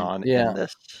going on in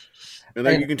this. And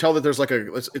then you can tell that there's like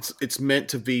it's meant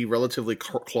to be relatively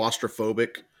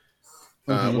claustrophobic.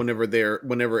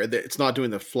 Whenever it's not doing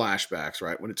the flashbacks,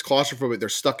 right? When it's claustrophobic, they're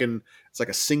stuck in, it's like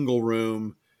a single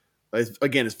room.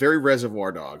 Again, it's very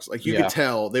Reservoir Dogs. Like you could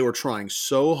tell they were trying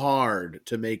so hard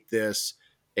to make this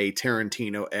a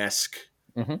Tarantino-esque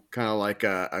kind of like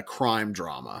a crime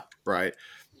drama, right?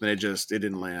 And it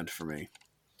didn't land for me.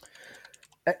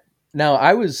 Now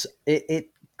it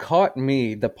caught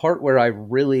me, the part where I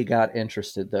really got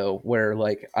interested though, where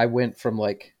like I went from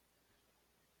like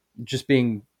just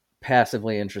being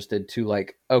passively interested to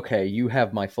like, okay, you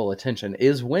have my full attention,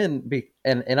 is when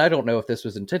and I don't know if this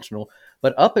was intentional,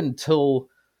 but up until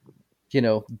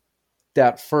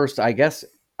that first, I guess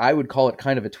I would call it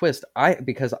kind of a twist,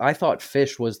 because I thought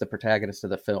Fish was the protagonist of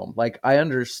the film. Like I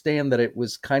understand that it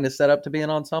was kind of set up to be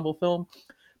an ensemble film,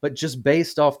 but just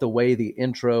based off the way the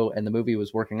intro and the movie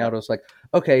was working out, I was like,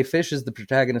 okay, Fish is the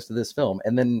protagonist of this film.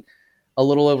 And then a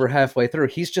little over halfway through,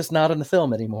 he's just not in the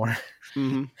film anymore.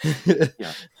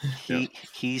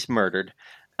 He's murdered.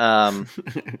 And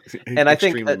I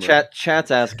think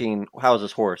chat's asking, how is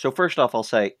this horror? So first off, I'll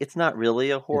say it's not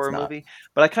really a horror movie,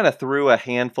 but I kind of threw a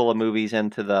handful of movies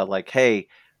into the like, hey,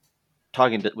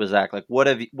 talking with Zach, like what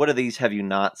of these have you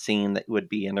not seen that would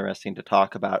be interesting to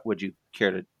talk about? Would you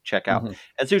care to check out?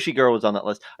 And Sushi Girl was on that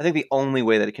list. I think the only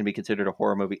way that it can be considered a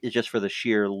horror movie is just for the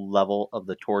sheer level of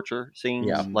the torture scenes.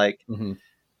 Yeah. Like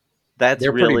they're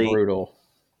really pretty brutal.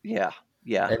 Yeah.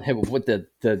 And with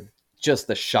the just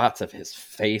the shots of his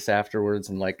face afterwards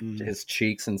and like his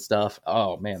cheeks and stuff.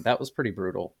 Oh man, that was pretty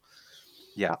brutal.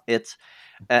 Yeah, it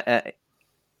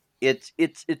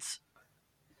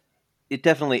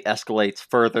definitely escalates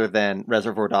further than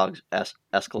Reservoir Dogs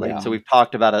escalate. Yeah. So we've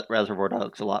talked about Reservoir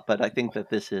Dogs a lot, but I think that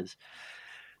this is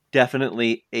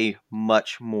definitely a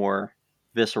much more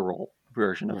visceral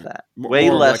version of that. Way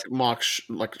more less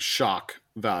like shock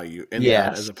value in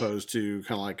that, as opposed to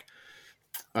kind of like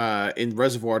in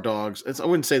Reservoir Dogs. I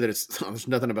wouldn't say that there's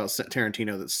nothing about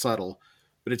Tarantino that's subtle,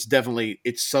 but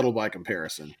it's subtle by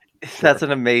comparison. That's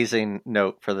an amazing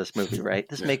note for this movie, right?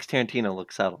 This makes Tarantino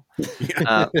look subtle.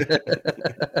 I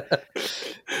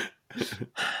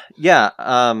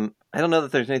don't know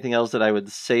that there's anything else that I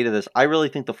would say to this. I really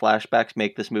think the flashbacks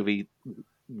make this movie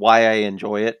why I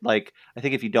enjoy it. Like, I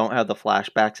think if you don't have the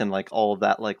flashbacks and like all of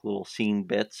that like little scene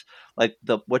bits, like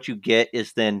what you get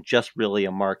is then just really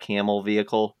a Mark Hamill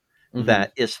vehicle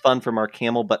that is fun for Mark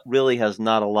Hamill, but really has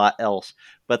not a lot else.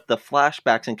 But the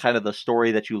flashbacks and kind of the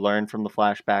story that you learn from the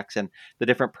flashbacks and the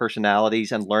different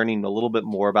personalities and learning a little bit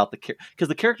more about because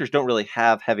the characters don't really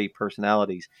have heavy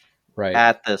personalities Right.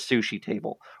 at the sushi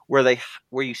table. Where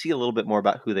you see a little bit more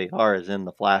about who they are is in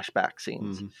the flashback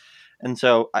scenes. And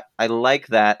so I like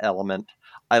that element.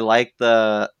 I like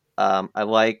I'm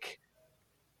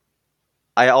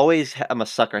a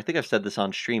sucker. I think I've said this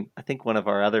on stream. I think one of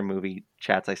our other movie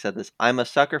chats, I said this. I'm a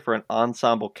sucker for an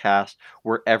ensemble cast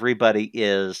where everybody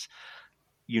is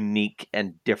unique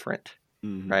and different,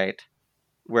 right?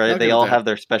 Where they all have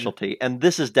their specialty. And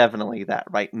this is definitely that,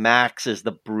 right? Max is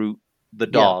the brute, the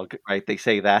dog, right? They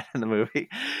say that in the movie.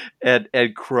 And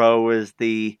Crow is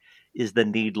the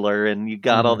needler, and you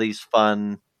got all these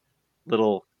fun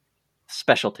little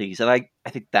specialties. And I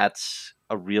think that's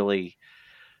a really,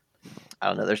 I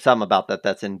don't know, there's something about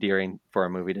that's endearing for a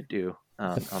movie to do.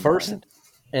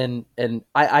 And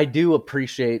I do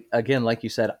appreciate, again, like you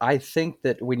said, I think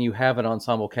that when you have an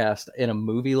ensemble cast in a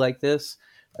movie like this,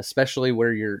 especially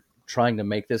where you're trying to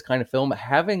make this kind of film,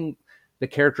 having the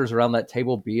characters around that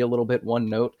table be a little bit one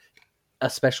note,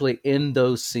 especially in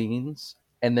those scenes,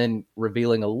 and then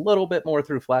revealing a little bit more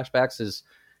through flashbacks is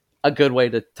a good way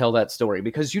to tell that story,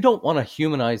 because you don't want to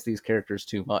humanize these characters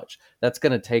too much. That's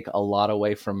going to take a lot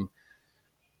away from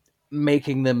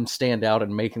making them stand out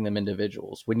and making them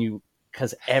individuals.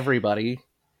 Because everybody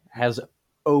has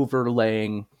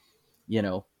overlaying,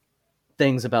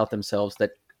 things about themselves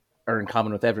that are in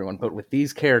common with everyone. But with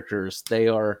these characters, they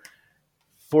are,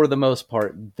 for the most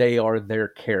part, they are their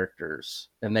characters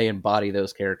and they embody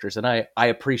those characters. And I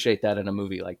appreciate that in a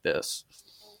movie like this.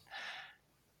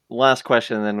 Last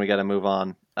question, and then we got to move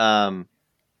on.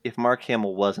 If Mark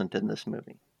Hamill wasn't in this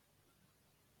movie,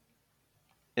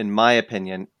 in my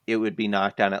opinion, it would be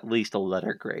knocked down at least a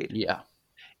letter grade. Yeah.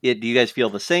 Do you guys feel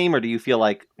the same, or do you feel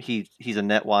like he's a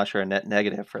net wash or a net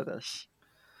negative for this?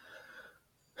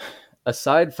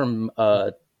 Aside from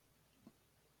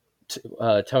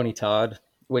Tony Todd,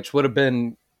 which would have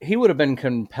been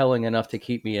compelling enough to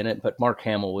keep me in it, but Mark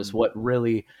Hamill was what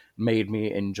really made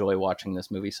me enjoy watching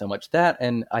this movie so much. That,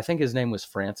 and I think his name was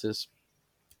Francis.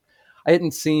 I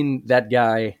hadn't seen that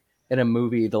guy in a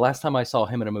movie. The last time I saw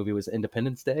him in a movie was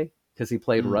Independence Day, because he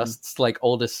played Rust's like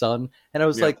oldest son, and I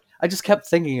was like, I just kept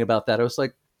thinking about that. I was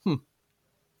like,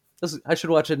 I should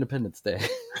watch Independence Day.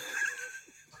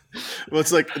 Well,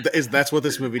 it's like, that's what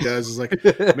this movie does. Is like,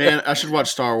 man, I should watch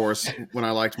Star Wars when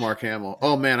I liked Mark Hamill.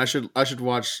 Oh man, I should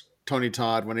watch Tony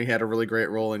Todd when he had a really great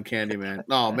role in Candyman.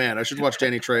 Oh man, I should watch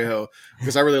Danny Trejo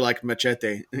because I really like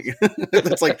Machete.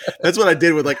 That's what I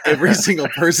did with like every single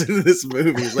person in this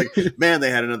movie. It's like, man, they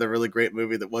had another really great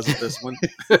movie that wasn't this one.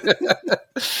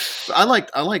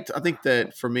 I think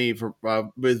that for me,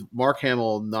 with Mark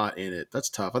Hamill not in it, that's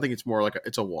tough. I think it's more like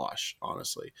it's a wash,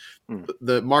 honestly.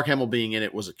 The Mark Hamill being in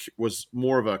it was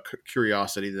more of a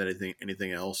curiosity than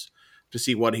anything else, to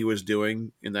see what he was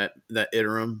doing in that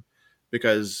interim,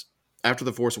 because after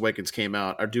The Force Awakens came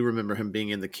out, I do remember him being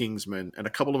in The Kingsman and a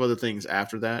couple of other things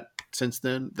after that since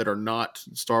then that are not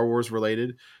Star Wars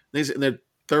related.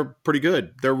 They're pretty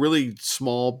good. They're really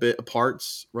small bit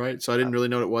parts, right? So I didn't really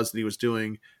know what it was that he was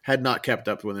doing. Had not kept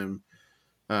up with him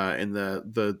in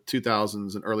the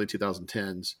 2000s and early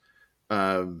 2010s,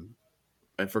 and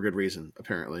for good reason,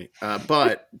 apparently.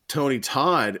 But Tony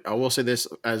Todd, I will say this,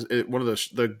 as one of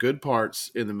the good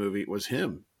parts in the movie was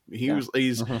him. He's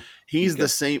the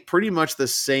same, pretty much the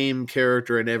same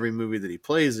character in every movie that he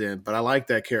plays in, but I like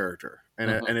that character,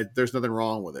 and there's nothing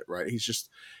wrong with it, right?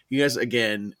 He has,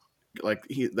 again, like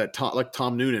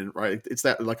Tom Noonan, right? It's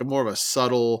that like a more of a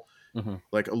subtle,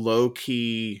 like a low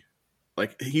key,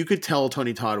 like you could tell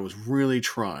Tony Todd was really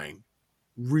trying,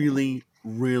 really,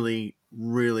 really,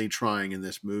 really trying in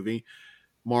this movie.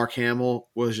 Mark Hamill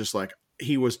was just like,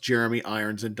 he was Jeremy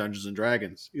Irons in Dungeons and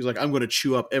Dragons. He's like, I'm going to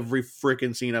chew up every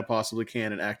freaking scene I possibly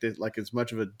can and act it like as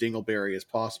much of a dingleberry as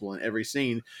possible in every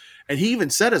scene. And he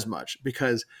even said as much,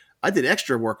 because I did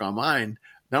extra work on mine.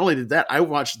 Not only did that, I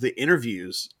watched the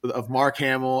interviews of Mark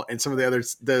Hamill and some of the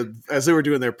others as they were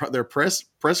doing their press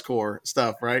corps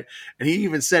stuff, right? And he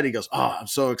even said, he goes, "Oh, I'm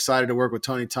so excited to work with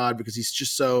Tony Todd because he's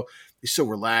so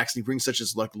relaxed. He brings such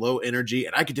this like low energy,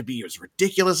 and I get to be as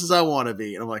ridiculous as I want to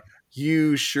be." And I'm like,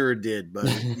 "You sure did,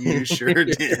 buddy. You sure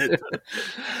did."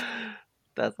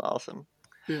 That's awesome.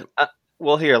 Yeah.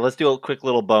 Well, here, let's do a quick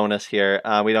little bonus here.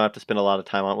 We don't have to spend a lot of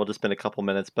time on it. We'll just spend a couple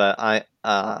minutes. But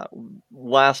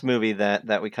last movie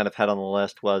that we kind of had on the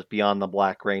list was Beyond the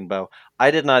Black Rainbow. I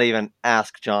did not even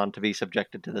ask John to be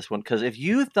subjected to this one, because if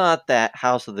you thought that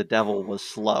House of the Devil was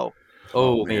slow,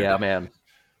 Oh, man. yeah, man.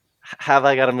 have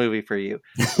I got a movie for you?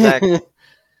 Zach,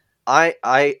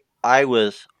 I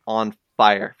was on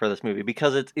fire for this movie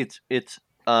because it's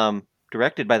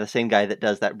directed by the same guy that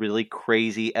does that really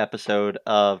crazy episode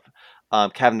of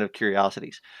Cabinet of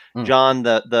Curiosities. Mm. John,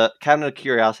 the Cabinet of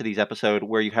Curiosities episode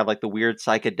where you have like the weird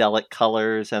psychedelic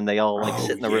colors and they all like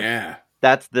sit in the room. Yeah,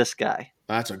 That's this guy.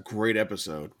 that's a great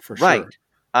episode for Right. sure.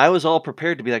 I was all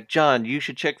prepared to be like, John, you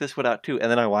should check this one out too. And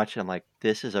then I watched it. I'm like,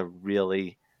 this is a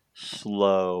really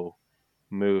slow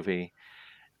movie,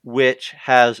 which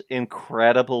has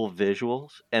incredible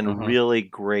visuals and Mhm. really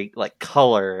great like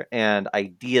color and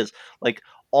ideas, like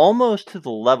almost to the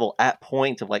level at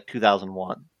points of like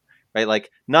 2001, right?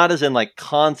 Like not as in like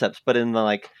concepts, but in the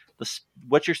like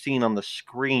what you're seeing on the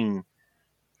screen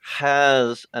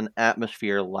has an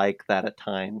atmosphere like that at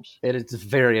times. It is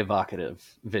very evocative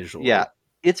visually. Yeah,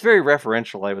 it's very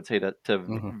referential, I would say, to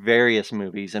Mhm. various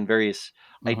movies and various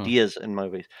Mhm. ideas in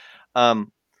movies.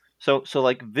 So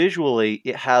like visually,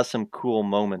 it has some cool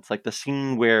moments, like the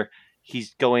scene where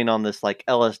he's going on this like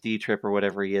LSD trip or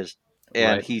whatever he is,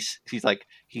 and Right. he's like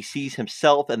he sees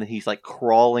himself, and then he's like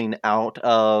crawling out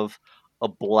of a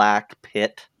black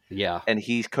pit, Yeah. and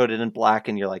he's coated in black,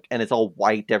 and you're like, and it's all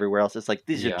white everywhere else. It's like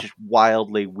these are Yeah. just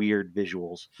wildly weird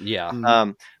visuals. Yeah.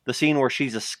 Mhm. The scene where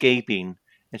she's escaping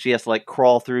and she has to like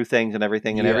crawl through things and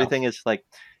everything, and Yeah. everything is like,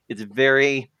 it's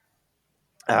very,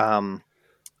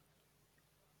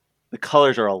 the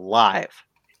colors are alive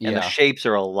and the Yeah. shapes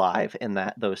are alive in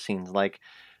those scenes. Like,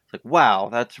 it's like, wow,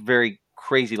 that's very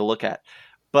crazy to look at.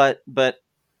 But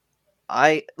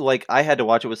I had to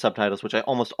watch it with subtitles, which I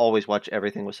almost always watch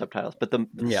everything with subtitles. But the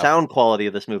Yeah. sound quality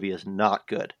of this movie is not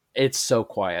good. It's so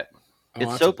quiet. Oh, It's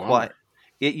that's so a bummer. quiet.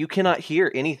 You cannot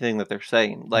hear anything that they're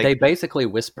saying. Like They basically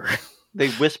whisper. they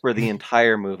whisper the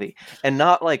entire movie, and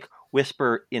not like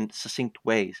whisper in succinct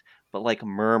ways, but like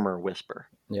murmur whisper.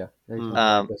 Yeah. They Mm.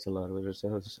 talk like this a lot.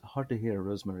 It's hard to hear,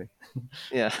 Rosemary.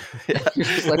 Yeah, You're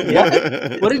just like,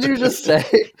 what? What did you just say?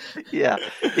 yeah,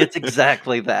 it's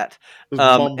exactly that. Those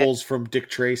Um, mumbles from Dick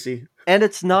Tracy. And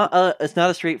it's not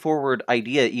a straightforward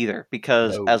idea either,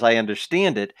 because No. as I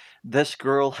understand it, this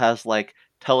girl has like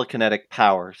telekinetic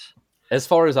powers. As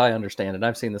far as I understand it,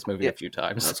 I've seen this movie Yeah. a few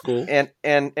times. That's cool.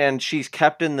 And she's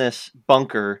kept in this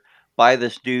bunker by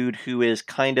this dude who is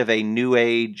kind of a new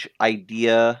age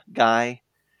idea guy,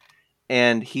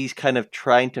 and he's kind of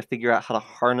trying to figure out how to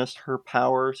harness her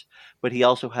powers, but he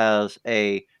also has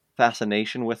a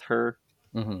fascination with her.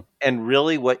 Mhm. And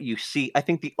really what you see, I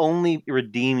think the only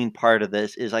redeeming part of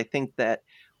this is I think that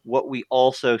what we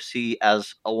also see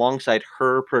as alongside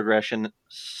her progression,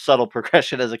 subtle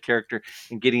progression as a character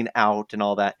and getting out and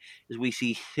all that, is we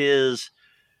see his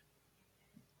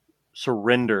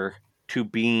surrender to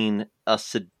being a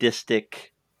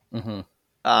sadistic Mhm.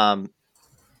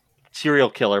 serial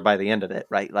killer by the end of it,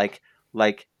 right? Like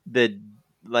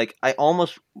I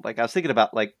almost like I was thinking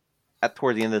about like at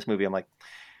towards the end of this movie, I'm like,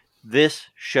 this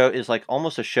show is like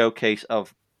almost a showcase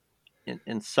of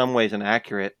in some ways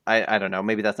inaccurate. I don't know,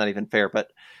 maybe that's not even fair,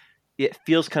 but it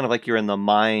feels kind of like you're in the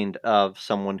mind of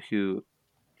someone who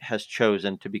has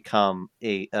chosen to become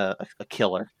a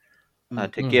killer,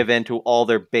 to give in to all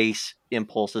their base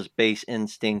impulses, base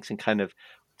instincts, and kind of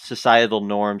societal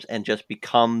norms, and just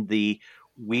become the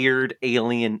weird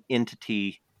alien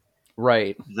entity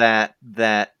Right. that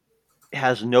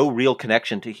has no real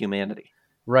connection to humanity.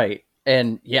 Right.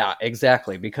 And yeah,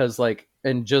 exactly. Because like,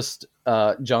 and just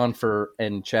John, for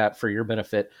and chat, for your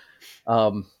benefit,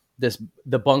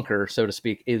 the bunker, so to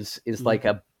speak, is like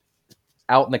a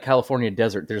out in the California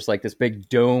desert. There's like this big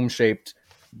dome shaped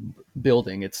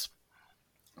building. It's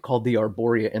called the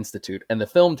Arborea Institute, and the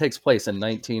film takes place in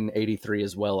 1983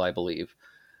 as well, I believe.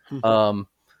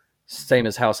 Same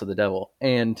as House of the Devil,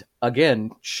 and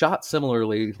again shot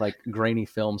similarly, like grainy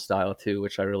film style too,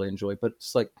 which I really enjoy. But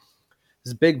it's like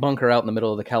this big bunker out in the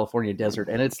middle of the California desert,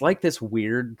 and it's like this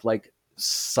weird, like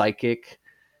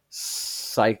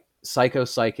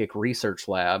psychopsychic research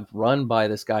lab run by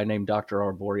this guy named Dr.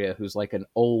 Arborea, who's like an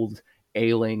old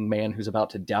ailing man who's about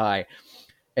to die.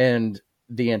 And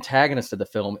the antagonist of the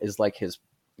film is like his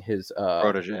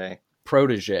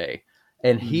protege,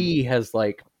 and he has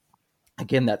like,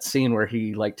 again, that scene where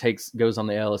he like goes on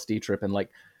the LSD trip and like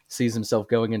sees himself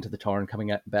going into the tar and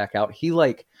coming back out. He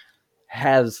like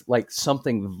has like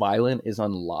something violent is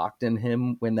unlocked in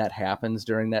him when that happens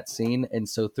during that scene, and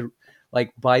so through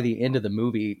like by the end of the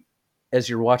movie, as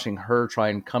you're watching her try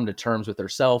and come to terms with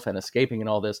herself and escaping and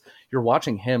all this, you're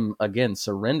watching him again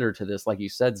surrender to this, like you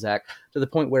said, Zach, to the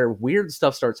point where weird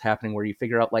stuff starts happening where you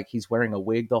figure out like he's wearing a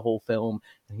wig the whole film,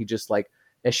 and he just like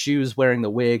eschews wearing the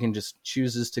wig and just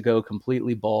chooses to go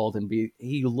completely bald and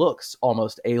he looks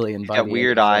almost alien. He's by got the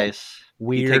weird end of the film. eyes.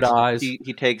 Weird eyes.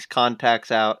 He takes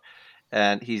contacts out,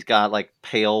 and he's got like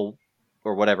pale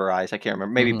or whatever eyes. I can't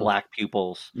remember. Maybe black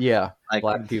pupils. Yeah, Like,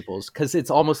 black pupils, because it's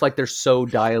almost like they're so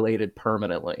dilated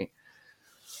permanently.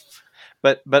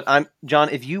 But I'm John.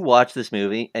 If you watch this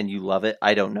movie and you love it,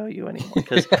 I don't know you anymore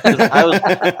because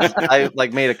I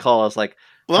like made a call. I was like,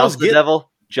 House of the Devil,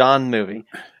 John movie.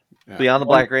 Yeah. Beyond the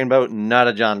Black Rainbow, not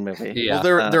a John movie. Yeah.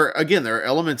 Well, there are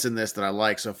elements in this that I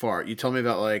like so far. You told me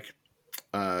about like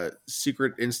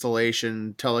secret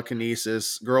installation,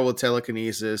 telekinesis, girl with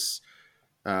telekinesis.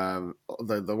 The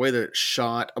way that it's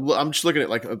shot. I'm just looking at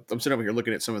like I'm sitting over here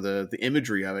looking at some of the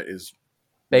imagery of it is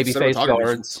Babyface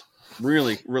guards.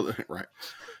 Really right.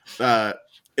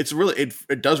 It's really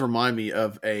it does remind me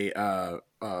of a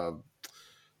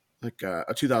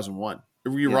 2001.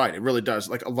 You're right. It really does.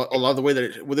 Like a lot of the way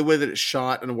that it's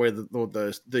shot and the way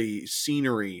that the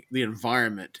scenery, the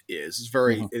environment is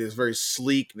very. It is very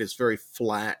sleek. It is very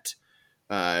flat.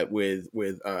 With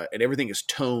and everything is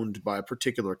toned by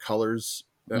particular colors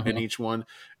in each one,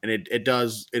 and it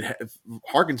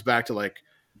harkens back to like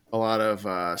a lot of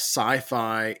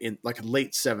sci-fi in like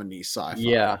late 70s sci-fi.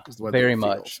 Yeah, very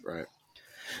much. Right.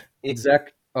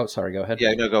 Exact. Oh, sorry. Go ahead.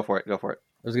 Yeah, no, go for it. Go for it.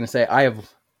 I was going to say I have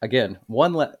again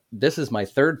this is my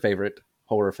third favorite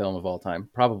horror film of all time,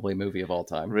 probably movie of all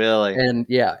time. Really?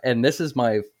 And this is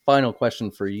my final question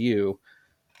for you,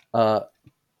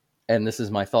 and this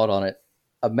is my thought on it.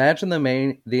 Imagine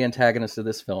the antagonist of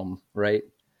this film, right?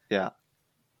 Yeah.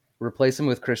 Replace him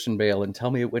with Christian Bale and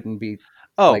tell me it wouldn't be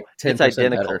 10% it's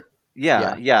identical. better.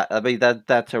 Yeah. I mean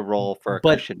that's a role for a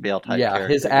Christian Bale type character.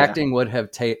 His acting would have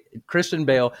Christian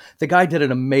Bale, the guy did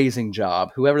an amazing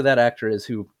job. Whoever that actor is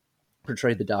who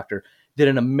portrayed the Doctor did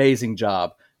an amazing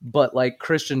job. But like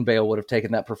Christian Bale would have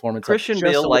taken that performance. Christian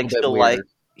Bale likes to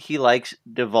he likes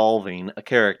devolving a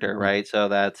character, right? So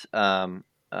that's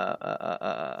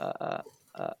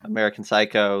American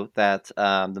Psycho, that's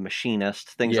The Machinist,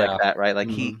 things like that, right? Like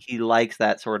he likes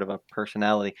that sort of a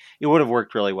personality. It would have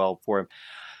worked really well for him.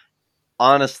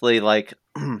 Honestly, like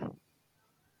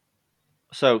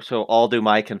so I'll do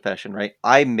my confession, right?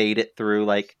 I made it through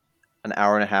like an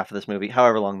hour and a half of this movie,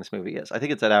 however long this movie is. I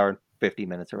think it's an hour and 50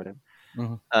 minutes or whatever.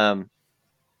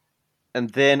 And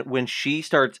then when she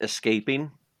starts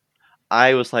escaping,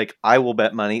 I was like, I will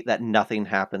bet money that nothing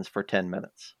happens for 10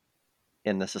 minutes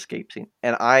in this escape scene.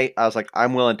 And I was like,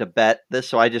 I'm willing to bet this.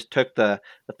 So I just took the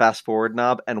fast forward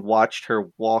knob and watched her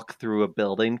walk through a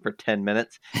building for 10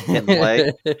 minutes and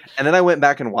play. And then I went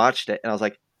back and watched it, and I was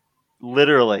like,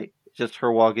 literally just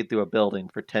her walking through a building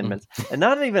for 10 minutes. And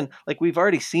not even like we've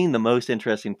already seen the most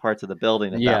interesting parts of the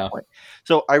building at that point.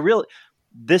 So I will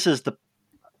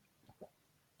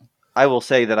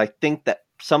say that I think that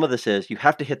some of this is you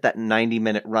have to hit that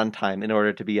 90-minute runtime in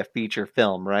order to be a feature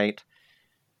film, right?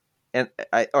 And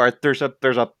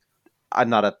I'm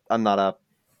not a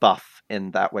buff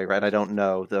in that way, right? I don't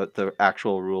know the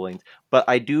actual rulings, but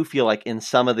I do feel like in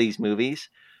some of these movies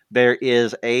there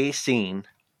is a scene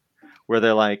where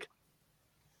they're like,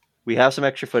 we have some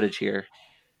extra footage here,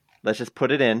 let's just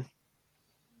put it in,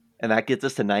 and that gets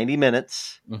us to 90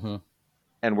 minutes,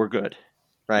 and we're good,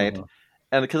 right?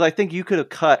 And because I think you could have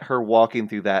cut her walking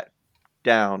through that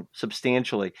down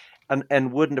substantially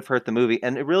and wouldn't have hurt the movie.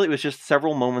 And it really was just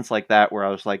several moments like that where I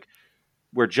was like,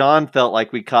 where John felt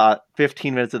like we caught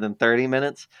 15 minutes and then 30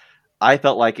 minutes. I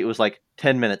felt like it was like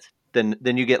 10 minutes. Then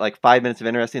you get like 5 minutes of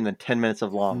interesting, then 10 minutes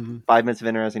of long. 5 minutes of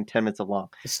interesting, 10 minutes of long.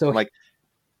 So I'm like,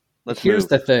 here's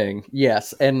the thing.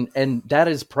 Yes. And that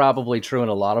is probably true in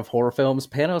a lot of horror films.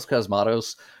 Panos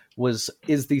Cosmatos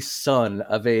is the son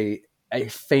of a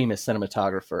famous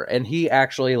cinematographer. And he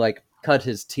actually like cut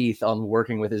his teeth on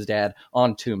working with his dad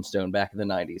on Tombstone back in the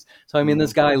 90s. So, I mean,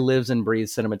 this guy lives and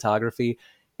breathes cinematography.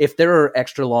 If there are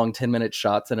extra long 10-minute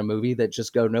shots in a movie that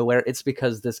just go nowhere, it's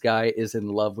because this guy is in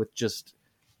love with just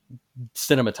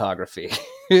cinematography.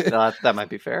 That might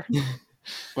be fair.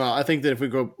 Well, I think that if we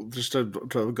go just to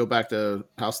go back to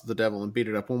House of the Devil and beat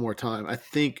it up one more time, I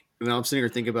think now I'm sitting here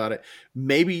thinking about it.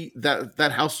 Maybe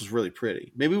that house was really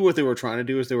pretty. Maybe what they were trying to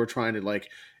do is they were trying to like,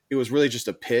 it was really just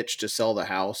a pitch to sell the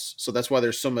house. So that's why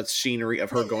there's so much scenery of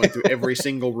her going through every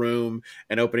single room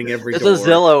and opening every door. It's a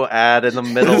Zillow ad in the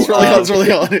middle. That's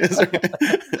really all it is.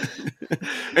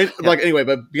 And, like, anyway,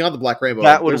 but Beyond the Black Rainbow,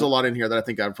 there's a lot in here that I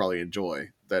think I'd probably enjoy.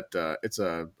 That it's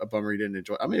a bummer you didn't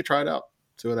enjoy. I may try it out.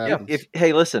 See what If, happens. if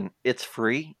hey, listen, it's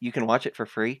free. You can watch it for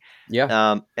free.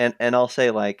 Yeah. And I'll say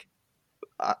like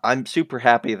I'm super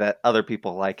happy that other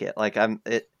people like it. Like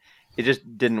it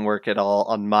just didn't work at all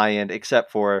on my end,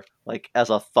 except for like as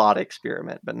a thought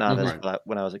experiment, but not as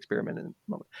when I was experimenting in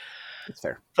the moment. That's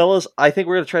fair. Fellas, I think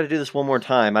we're going to try to do this one more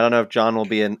time. I don't know if John will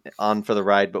be on for the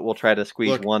ride, but we'll try to squeeze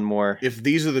Look, one more. If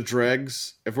these are the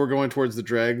dregs, if we're going towards the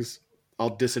dregs,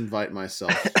 I'll disinvite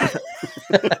myself.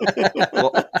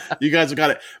 Well, you guys have got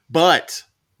it. But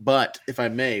if I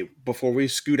may, before we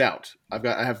scoot out, I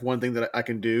have one thing that I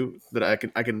can do that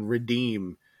I can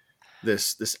redeem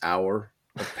this hour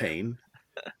of pain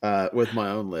with my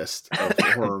own list of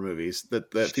horror movies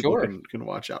that people can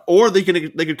watch out, or they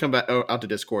could come back out to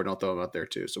Discord and I'll throw them out there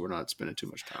too, so we're not spending too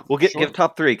much time. We'll give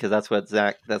top 3 because that's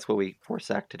what we forced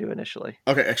Zach to do initially.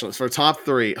 Okay, excellent. So for top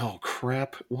 3, oh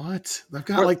crap, what? I've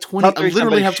got like 20. I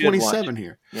literally have 27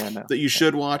 here. Yeah, no. That you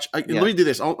should watch. Let me do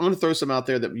this. I'm going to throw some out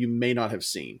there that you may not have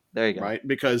seen. There you go. Right,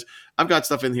 because I've got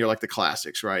stuff in here like the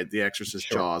classics, right? The Exorcist,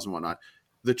 Jaws, and whatnot.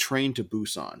 The Train to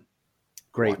Busan.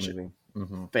 Great movie.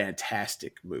 Mm-hmm.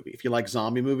 Fantastic movie. If you like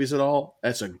zombie movies at all,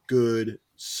 that's a good,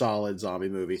 solid zombie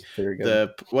movie. Very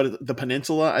good. The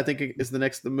Peninsula, I think, is the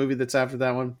next movie that's after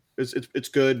that one. It's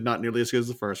good, not nearly as good as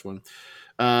the first one.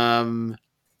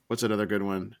 What's another good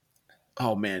one?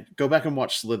 Oh man, go back and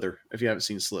watch Slither if you haven't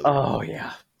seen Slither. Oh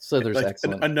yeah, Slither's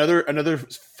excellent. Another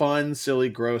fun, silly,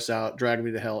 gross out, Drag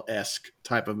Me to Hell-esque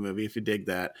type of movie if you dig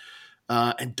that.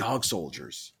 And Dog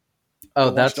Soldiers. Oh,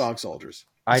 that's Dog Soldiers.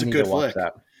 I It's a need good to watch flick.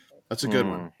 that. That's a good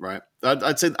one, right?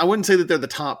 I'd say I wouldn't say that they're the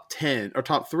top 10 or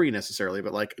top 3 necessarily,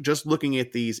 but like just looking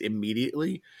at these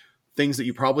immediately, things that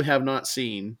you probably have not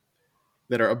seen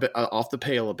that are a bit off the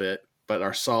pale a bit, but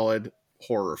are solid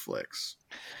horror flicks.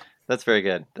 That's very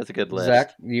good. That's a good list.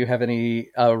 Zach, do you have any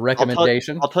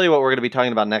recommendation? I'll tell you what we're going to be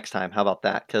talking about next time. How about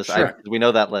that? Because we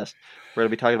know that list. We're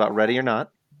going to be talking about Ready or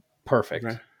Not. Perfect.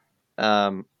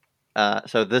 Okay.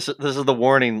 So this is the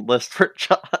warning list for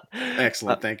John.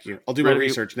 Excellent, thank you. I'll do my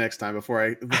research next time before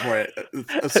I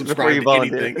subscribe to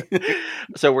anything.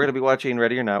 So we're going to be watching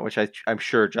Ready or Not, which I'm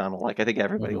sure John will like. I think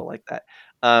everybody will like that.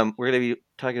 We're going to be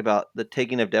talking about The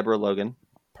Taking of Deborah Logan.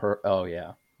 Oh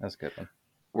yeah, that's a good one.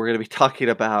 We're going to be talking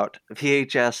about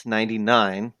VHS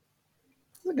 99.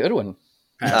 That's a good one.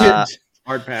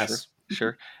 Hard pass.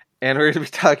 Sure. And we're going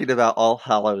to be talking about All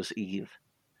Hallows Eve.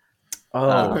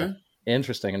 Oh, okay.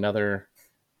 Interesting. Another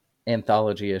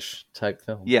anthology-ish type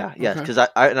film. Yeah, yes, because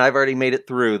I've already made it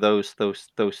through those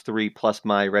 3 plus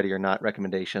my Ready or Not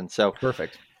recommendation. So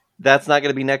perfect. That's not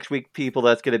going to be next week, people.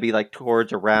 That's going to be like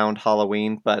towards around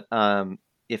Halloween. But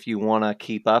if you want to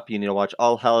keep up, you need to watch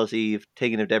All Hallows Eve,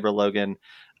 Taking of Deborah Logan,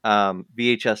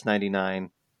 VHS 99,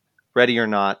 Ready or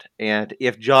Not. And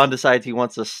if John decides he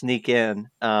wants to sneak in,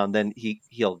 then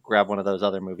he'll grab one of those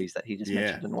other movies that he just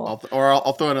mentioned. And I'll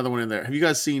throw another one in there. Have you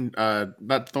guys seen?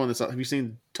 Not throwing this out. Have you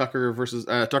seen Tucker versus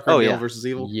and Dale versus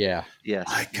Evil? Yeah. Yes.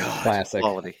 My God. Classic.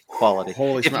 Quality.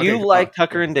 Holy if you like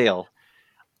Tucker and Dale,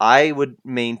 I would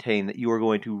maintain that you are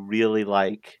going to really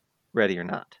like Ready or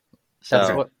Not.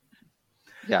 So.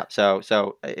 Yeah,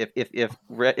 so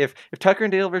if Tucker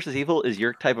and Dale versus Evil is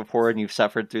your type of horror and you've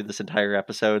suffered through this entire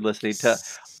episode listening to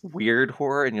weird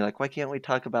horror and you're like, why can't we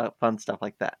talk about fun stuff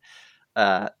like that?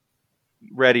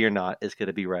 Ready or Not is going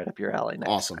to be right up your alley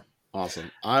next.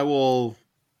 Awesome. I don't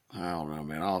know,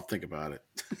 man. I'll think about it.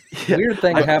 Yeah. Weird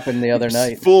thing happened the other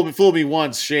night. Fool me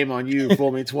once, shame on you.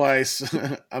 Fool me twice,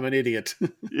 I'm an idiot.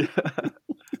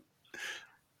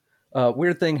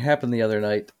 Weird thing happened the other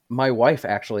night. My wife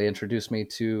actually introduced me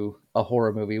to a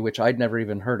horror movie, which I'd never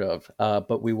even heard of,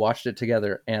 but we watched it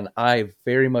together, and I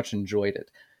very much enjoyed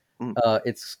it.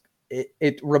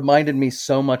 It reminded me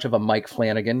so much of a Mike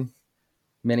Flanagan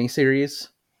miniseries.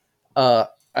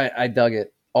 I dug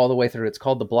it all the way through. It's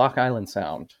called The Block Island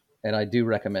Sound, and I do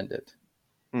recommend it.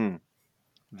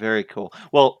 Very cool.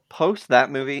 Well, post that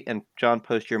movie, and John,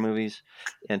 post your movies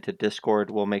into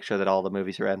Discord. We'll make sure that all the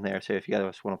movies are in there. So if you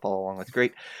guys want to follow along, that's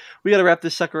great. We got to wrap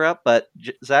this sucker up. But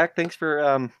Zach, thanks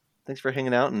for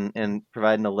hanging out and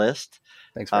providing a list.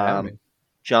 Thanks for having me.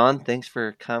 John, thanks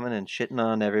for coming and shitting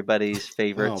on everybody's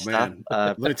favorite stuff.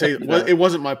 Let me tell you, it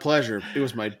wasn't my pleasure. It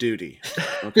was my duty.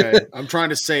 Okay, I'm trying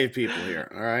to save people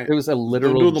here. All right, it was a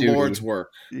literal I'm doing the Lord's work.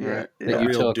 Right? That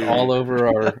you took all over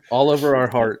our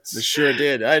hearts. I sure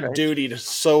did. I had duty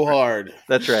so hard.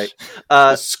 That's right.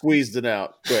 I squeezed it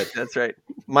out. Good. That's right.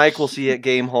 Mike will see you at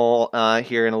Gamehole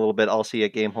here in a little bit. I'll see you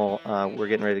at Gamehole. We're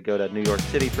getting ready to go to New York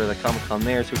City for the Comic-Con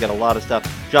there, so we got a lot of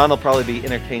stuff. John will probably be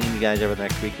entertaining you guys over the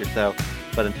next week or so.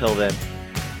 But until then,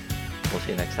 we'll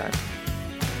see you next time.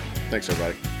 Thanks,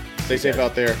 everybody. Stay safe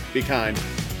out there. Be kind.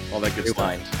 All that good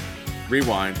stuff.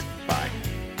 Rewind.